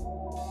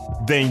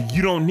 then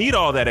you don't need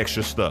all that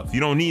extra stuff. You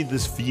don't need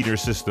this feeder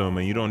system,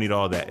 and you don't need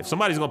all that. If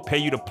somebody's gonna pay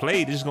you to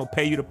play, they're just gonna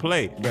pay you to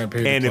play.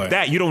 If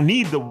that, you don't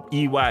need the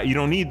EY, you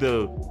don't need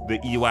the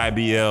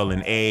EYBL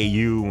and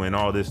AAU and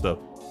all this stuff.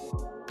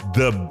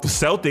 The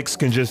Celtics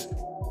can just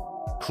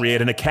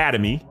create an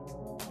academy,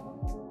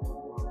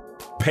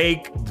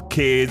 pay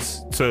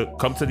kids to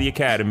come to the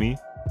academy,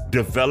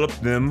 develop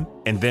them,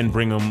 and then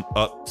bring them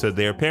up to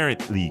their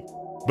parent league.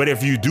 But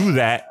if you do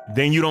that,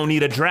 then you don't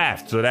need a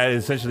draft. So that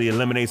essentially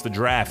eliminates the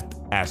draft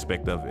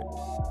aspect of it.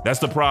 That's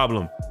the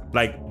problem.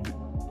 Like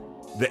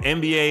the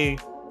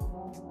NBA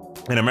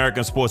and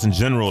American sports in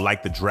general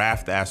like the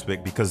draft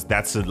aspect because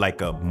that's like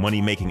a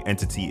money-making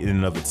entity in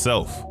and of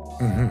itself.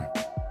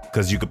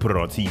 Because you could put it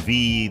on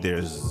TV.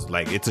 There's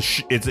like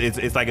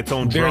it's like its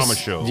own drama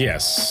show.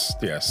 Yes.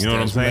 You know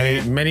what I'm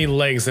saying? Many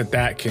legs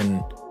that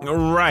can.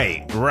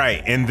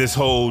 Right. And this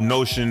whole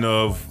notion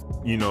of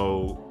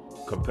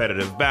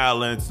competitive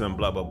balance and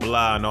blah blah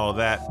blah and all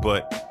that,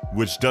 but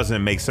which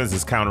doesn't make sense.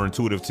 It's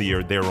counterintuitive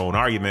to their own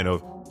argument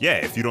of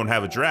if you don't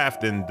have a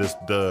draft, then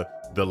the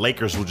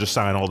Lakers will just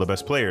sign all the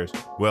best players.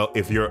 Well,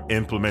 if you're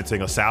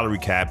implementing a salary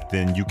cap,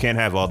 then you can't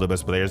have all the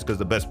best players because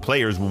the best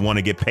players will want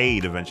to get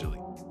paid eventually.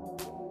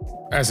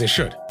 As they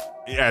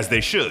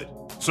should.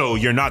 So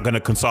you're not going to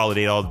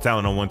consolidate all the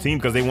talent on one team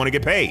because they want to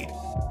get paid.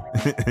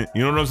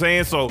 You know what I'm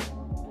saying? So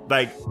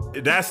like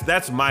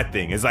that's my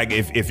thing. It's like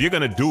if you're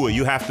going to do it,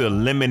 you have to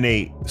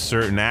eliminate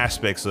certain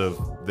aspects of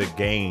the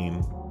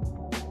game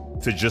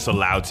to just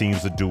allow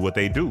teams to do what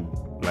they do.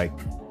 Like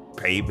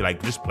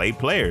just play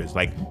players.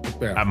 Like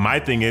my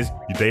thing is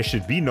there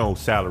should be no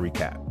salary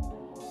cap.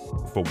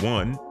 For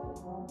one.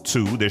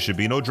 Two, there should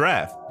be no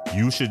draft.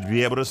 You should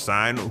be able to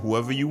sign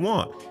whoever you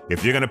want.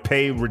 If you're going to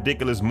pay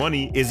ridiculous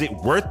money, is it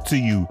worth to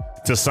you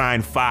to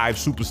sign 5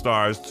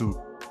 superstars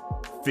to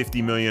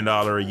 $50 million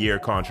a year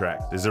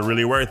contracts? Is it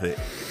really worth it?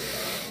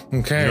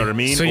 Okay. You know what I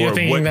mean? So you're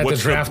thinking that the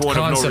draft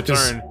concept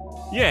is...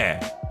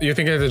 Yeah. You're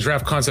thinking that the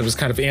draft concept is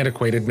kind of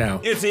antiquated now.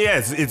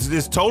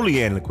 It's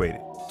totally antiquated.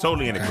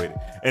 Totally antiquated.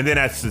 And then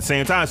at the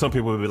same time, some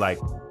people will be like,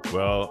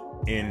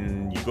 well,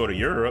 you go to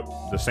Europe,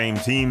 the same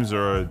teams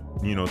are,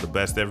 the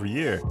best every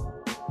year.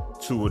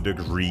 To a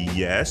degree,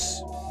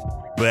 yes.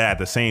 But at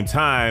the same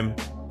time,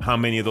 how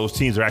many of those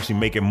teams are actually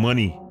making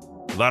money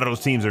A lot of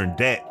those teams are in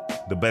debt.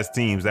 The best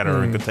teams that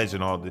are in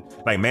contention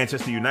like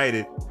Manchester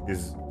United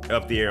is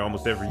up there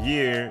almost every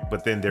year,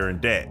 but then they're in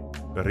debt.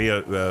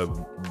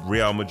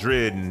 Real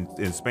Madrid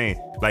in Spain,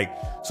 like,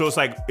 so it's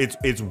like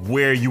it's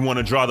where you want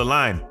to draw the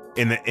line.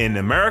 In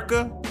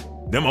America,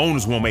 them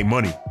owners won't make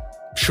money.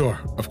 Sure,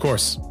 of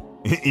course.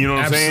 You know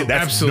what I'm saying?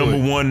 That's absolutely.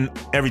 number one.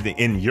 Everything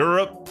in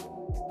Europe,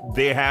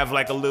 they have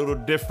like a little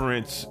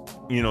different.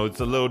 You know,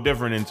 it's a little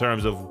different in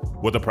terms of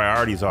what the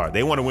priorities are.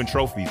 They want to win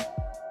trophies.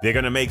 They're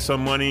gonna make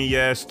some money,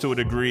 yes, to a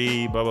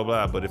degree, blah blah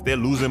blah. But if they're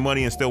losing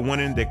money and still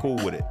winning, they're cool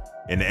with it.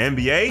 In the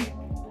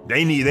NBA,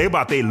 they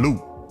about they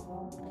loot.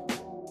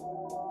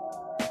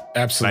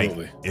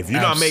 Absolutely. Like, if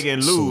you're not making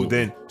loot,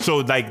 then so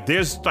like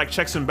there's like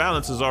checks and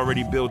balances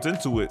already built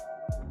into it.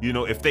 You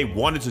know, if they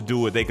wanted to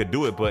do it, they could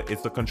do it, but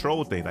it's a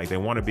control thing. Like, they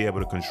want to be able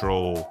to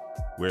control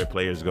where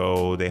players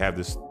go. They have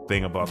this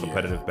thing about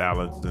competitive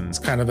balance, and it's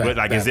kind of that. But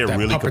like, is there that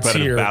really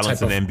competitive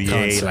balance in the NBA?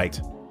 Concept. Like,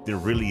 there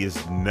really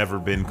has never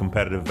been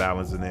competitive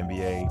balance in the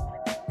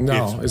NBA.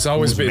 No, it's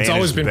always been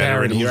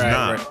parity,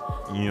 right?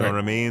 You know what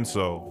I mean?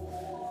 So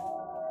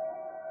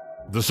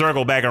the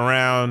circle back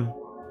around.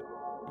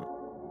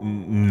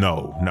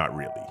 No, not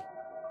really.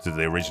 To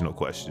the original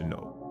question,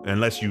 no.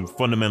 Unless you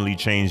fundamentally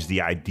change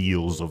the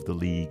ideals of the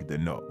league,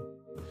 then no.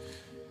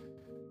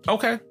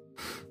 Okay.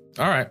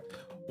 All right.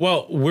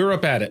 Well, we're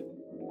up at it.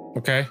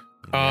 Okay.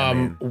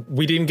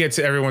 We didn't get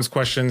to everyone's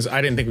questions.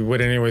 I didn't think we would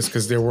anyways,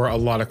 because there were a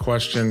lot of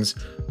questions.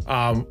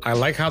 I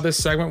like how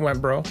this segment went,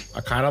 bro.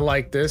 I kind of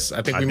like this.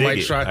 I think we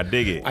might try. I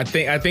dig it. I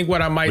think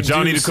what I might do. But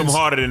y'all need to come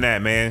harder than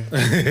that, man.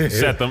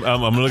 Seth,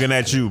 I'm looking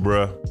at you,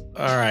 bro.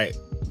 All right.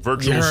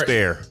 Virtual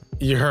stare.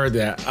 You heard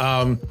that.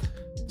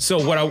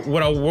 So what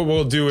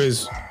we'll do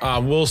is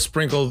we'll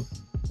sprinkle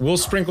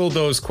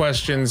those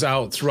questions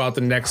out throughout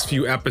the next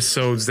few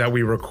episodes that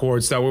we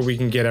record, so that way we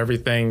can get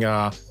everything.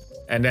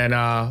 And then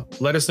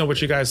let us know what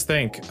you guys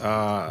think.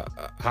 How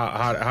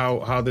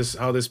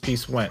this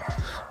piece went.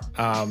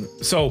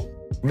 So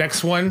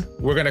next one,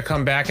 we're gonna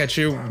come back at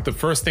you. The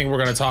first thing we're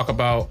gonna talk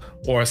about,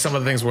 or some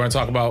of the things we're gonna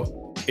talk about,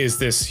 is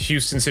this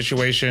Houston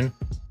situation.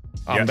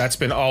 That's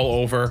been all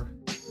over.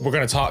 We're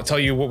gonna tell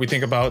you what we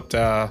think about.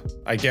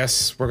 I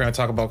guess we're gonna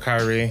talk about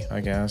Kyrie. I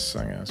guess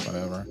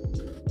whatever.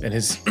 And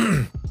his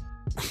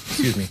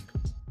excuse me.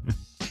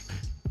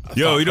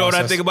 Yo, you know what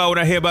I think about when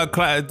I hear about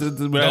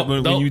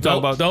when you talk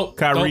about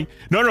Kyrie?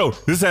 No,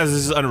 this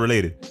is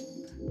unrelated.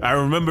 I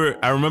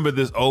remember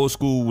this old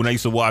school when I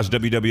used to watch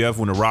WWF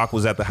when The Rock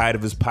was at the height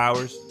of his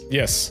powers.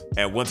 Yes.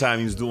 And one time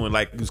he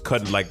was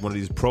cutting like one of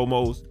these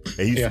promos,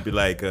 and he used to be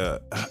like, I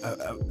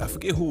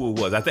forget who it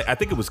was. I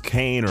think it was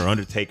Kane or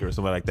Undertaker or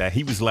something like that.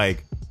 He was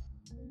like,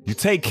 you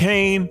take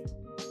Kane,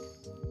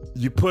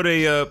 you put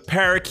a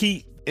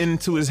parakeet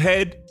into his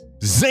head,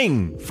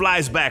 zing,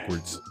 flies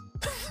backwards.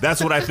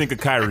 That's what I think of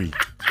Kyrie.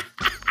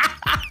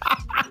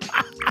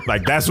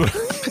 Like, that's what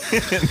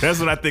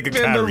I think of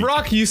Kyrie. Man, The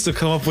Rock used to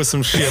come up with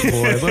some shit,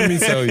 boy. Let me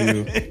tell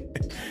you.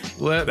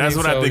 That's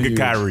what I think of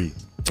Kyrie.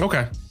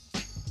 Okay.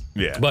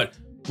 Yeah. But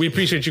we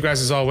appreciate you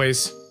guys as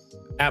always.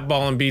 At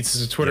Ball and Beats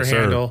is a Twitter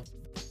handle.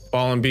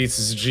 Ball and Beats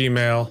is a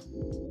Gmail.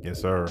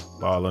 Yes, sir.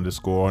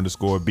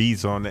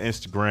 Ball__beats on the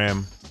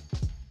Instagram.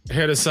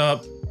 Hit us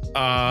up.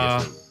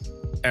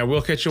 And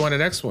we'll catch you on the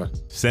next one.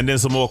 Send in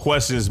some more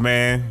questions,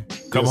 man.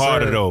 Come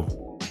harder,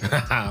 though.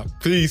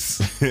 Peace.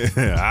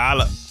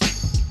 Holla.